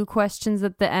few questions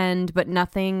at the end, but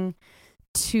nothing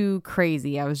too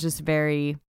crazy. I was just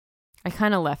I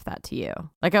kind of left that to you.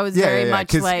 Like I was very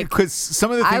much like, because some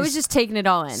of the things I was just taking it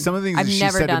all in. Some of the things I've that she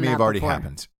never said done to me that have already before.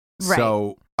 happened. Right.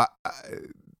 So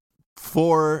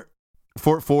for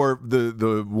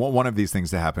the one of these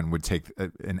things to happen would take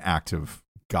an act of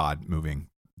God moving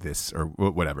this or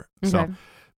whatever. Okay. So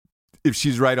if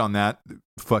she's right on that,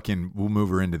 fucking we'll move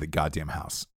her into the goddamn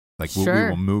house. Like we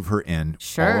will move her in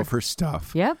all of her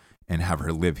stuff. Yep. And have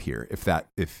her live here.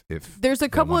 If there's a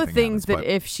couple of things that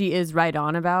if she is right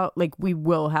on about, like we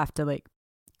will have to like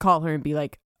call her and be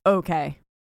like, okay,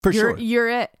 for sure, you're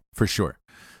it for sure.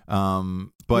 But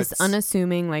this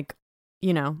unassuming, like,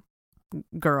 you know,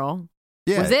 girl.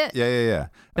 Yeah, was it? Yeah.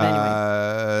 But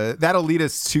anyway, that'll lead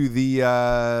us to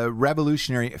the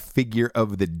revolutionary figure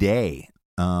of the day.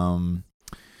 The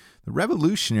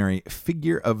revolutionary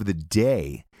figure of the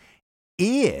day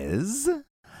is. Can't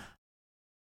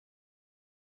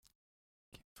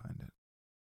find it.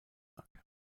 Okay.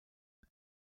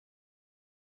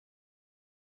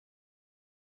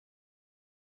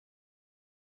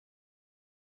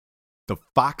 The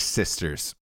Fox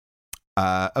sisters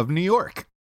of New York.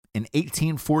 In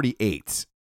 1848,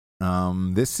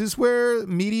 this is where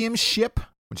mediumship,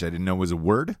 which I didn't know was a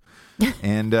word,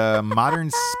 and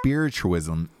modern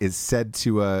spiritualism is said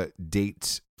to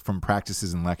date from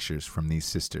practices and lectures from these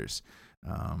sisters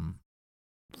from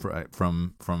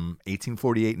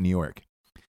 1848 in New York.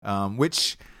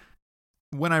 Which,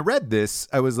 when I read this,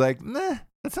 I was like, nah,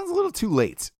 that sounds a little too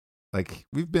late. Like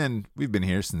we've been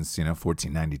here since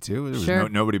 1492. There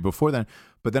was nobody before then.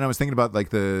 But then I was thinking about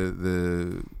like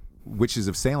the witches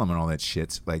of Salem and all that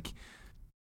shit. Like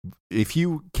if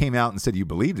you came out and said you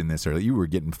believed in this, or you were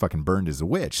getting fucking burned as a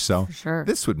witch. So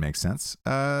this would make sense.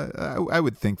 I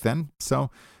would think then. So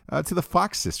to the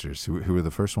Fox sisters, who were the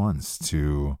first ones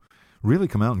to really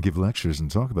come out and give lectures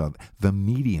and talk about the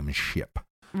mediumship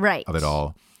of it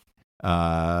all.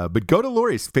 But go to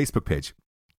Lori's Facebook page.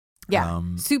 Yeah,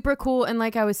 super cool. And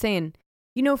like I was saying,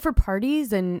 for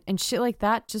parties and shit like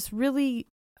that, just really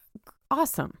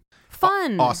awesome.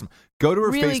 Fun. Awesome. Go to her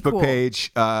really Facebook cool.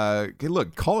 page.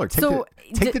 Look, call her.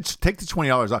 Take the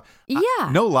 $20 off.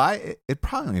 Yeah. No lie, it'd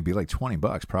probably be like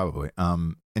 $20 probably.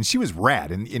 And she was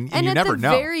rad, and you never know.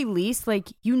 At the very least, like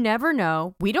you never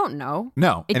know. We don't know.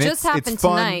 No, it just happened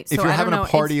tonight. If so you're I having don't know, a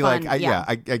party, fun. like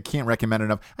I can't recommend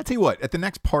enough. I tell you what, at the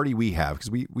next party we have,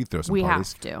 because we throw some parties. We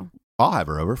have to. I'll have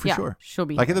her over for sure. She'll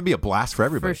be like here. It'll be a blast for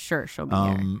everybody. For sure, she'll be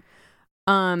here.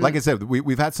 Like I said,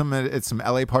 we've had some at some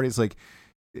LA parties. Like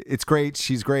it's great.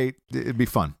 She's great. It'd be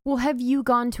fun. Well, have you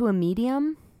gone to a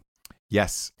medium?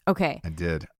 Yes. Okay. I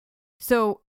did.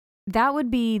 So that would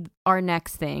be our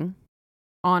next thing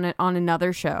on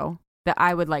another show that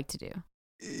I would like to do,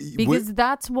 because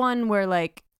that's one where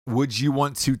like. Would you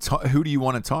want to talk? Who do you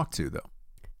want to talk to though?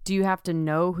 Do you have to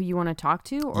know who you want to talk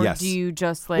to, or yes. do you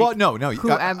just like? Well, no.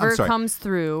 Whoever comes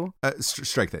through.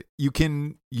 Strike that. You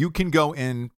can go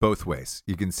in both ways.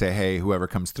 You can say, "Hey, whoever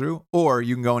comes through," or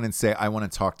you can go in and say, "I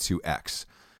want to talk to X."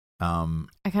 I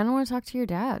kind of want to talk to your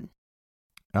dad.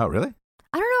 Oh, really?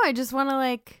 I don't know. I just want to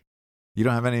like. You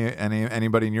don't have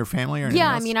anybody in your family or anything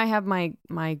else? I mean, I have my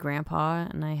grandpa,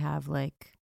 and I have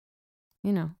like,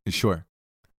 Sure.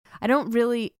 I don't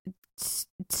really.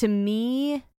 To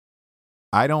me.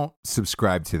 I don't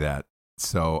subscribe to that,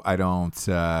 so I don't.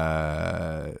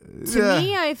 To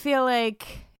me, I feel like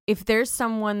if there's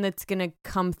someone that's gonna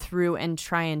come through and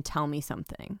try and tell me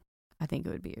something, I think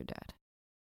it would be your dad.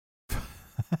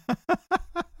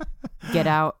 Get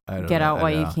out while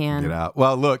you can. Get out.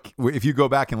 Well, look, if you go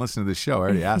back and listen to the show, I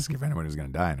already asked if anyone was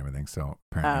going to die and everything, so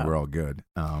apparently we're all good.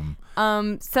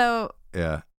 So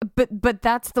yeah, but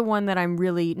that's the one that I'm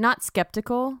really not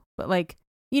skeptical, but like.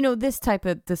 This type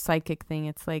of the psychic thing,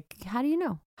 it's like, how do you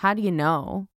know? How do you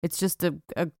know? It's just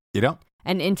an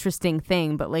interesting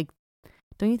thing. But like,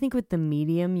 don't you think with the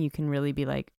medium, you can really be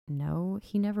like, no,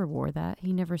 he never wore that.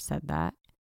 He never said that.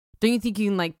 Don't you think you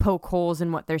can like poke holes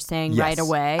in what they're saying right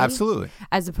away? Absolutely.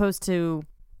 As opposed to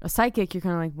a psychic, you're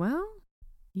kind of like, well,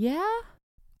 yeah,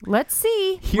 let's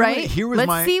see, let's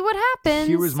see what happens.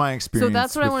 Here was my experience. So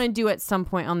that's what I want to do at some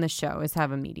point on the show is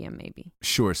have a medium, maybe.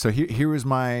 Sure. So here was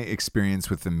my experience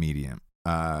with the medium.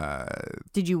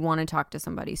 Did you want to talk to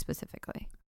somebody specifically?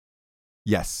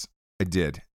 Yes, I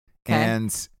did. Okay.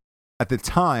 And at the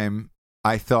time,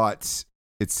 I thought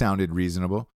it sounded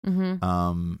reasonable.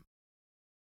 Mm-hmm.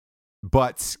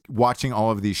 But watching all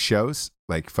of these shows,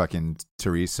 like fucking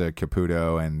Teresa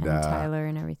Caputo and Tyler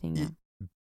and everything, yeah.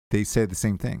 They say the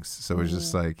same things. So it was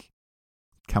just like,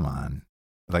 come on.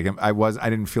 Like I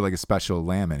didn't feel like a special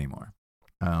lamb anymore.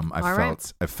 I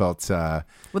felt. Well,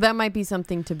 that might be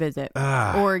something to visit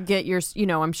or get your.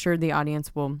 I'm sure the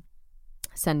audience will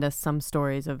send us some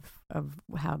stories of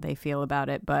how they feel about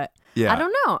it, but I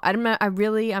don't know.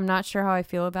 I'm not sure how I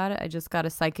feel about it. I just got a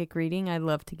psychic reading. I'd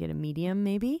love to get a medium,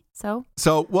 maybe. So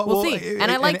we'll see. And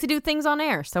I like to do things on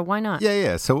air, so why not?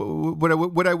 Yeah. So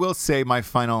what I will say, my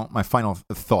final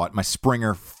thought, my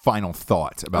Springer final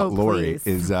thought about Lori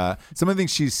is some of the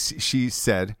things she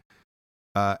said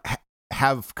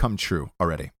have come true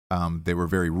already. They were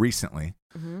very recently.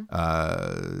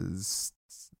 Mm-hmm.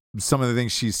 Some of the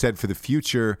things she said for the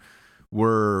future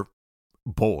were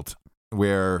bold,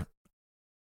 where,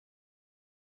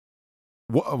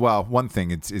 well, one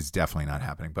thing is definitely not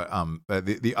happening, but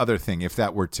the other thing, if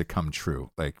that were to come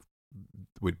true, like,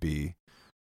 would be,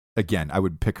 again, I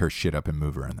would pick her shit up and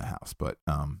move her in the house, but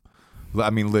I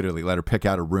mean, literally, let her pick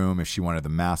out a room. If she wanted the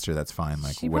master, that's fine.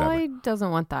 Like, she whatever. Probably doesn't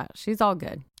want that. She's all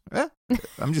good. I'm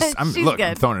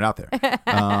throwing it out there.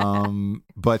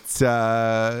 But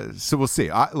so we'll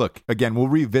see. Look, again, we'll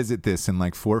revisit this in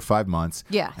like 4 or 5 months.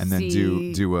 Yeah, and then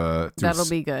do that'll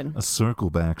be good. A circle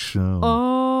back show.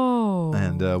 Oh,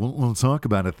 and we'll talk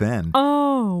about it then.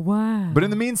 Oh, wow! But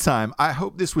in the meantime, I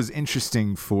hope this was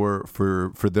interesting for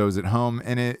those at home.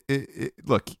 And it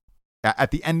look,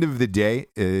 at the end of the day,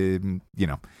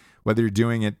 whether you're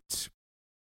doing it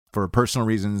for personal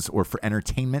reasons or for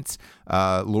entertainment,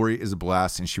 Lori is a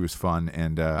blast and she was fun,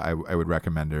 and I would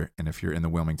recommend her. And if you're in the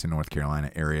Wilmington, North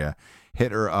Carolina area,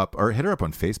 hit her up on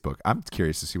Facebook. I'm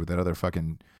curious to see what that other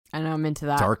fucking I know I'm into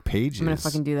that dark page I'm gonna is.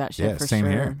 fucking do that shit. Yeah, for same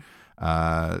sure. here.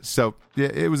 So yeah,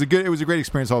 it was a great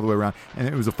experience all the way around, and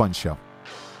it was a fun show.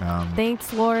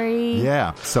 Thanks, Lori.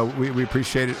 Yeah, so we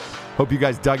appreciate it. Hope you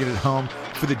guys dug it at home.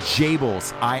 For the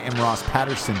Jables, I am Ross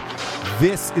Patterson.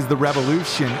 This is The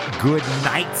Revolution. Good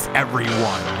night,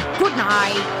 everyone. Good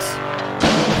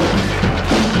night.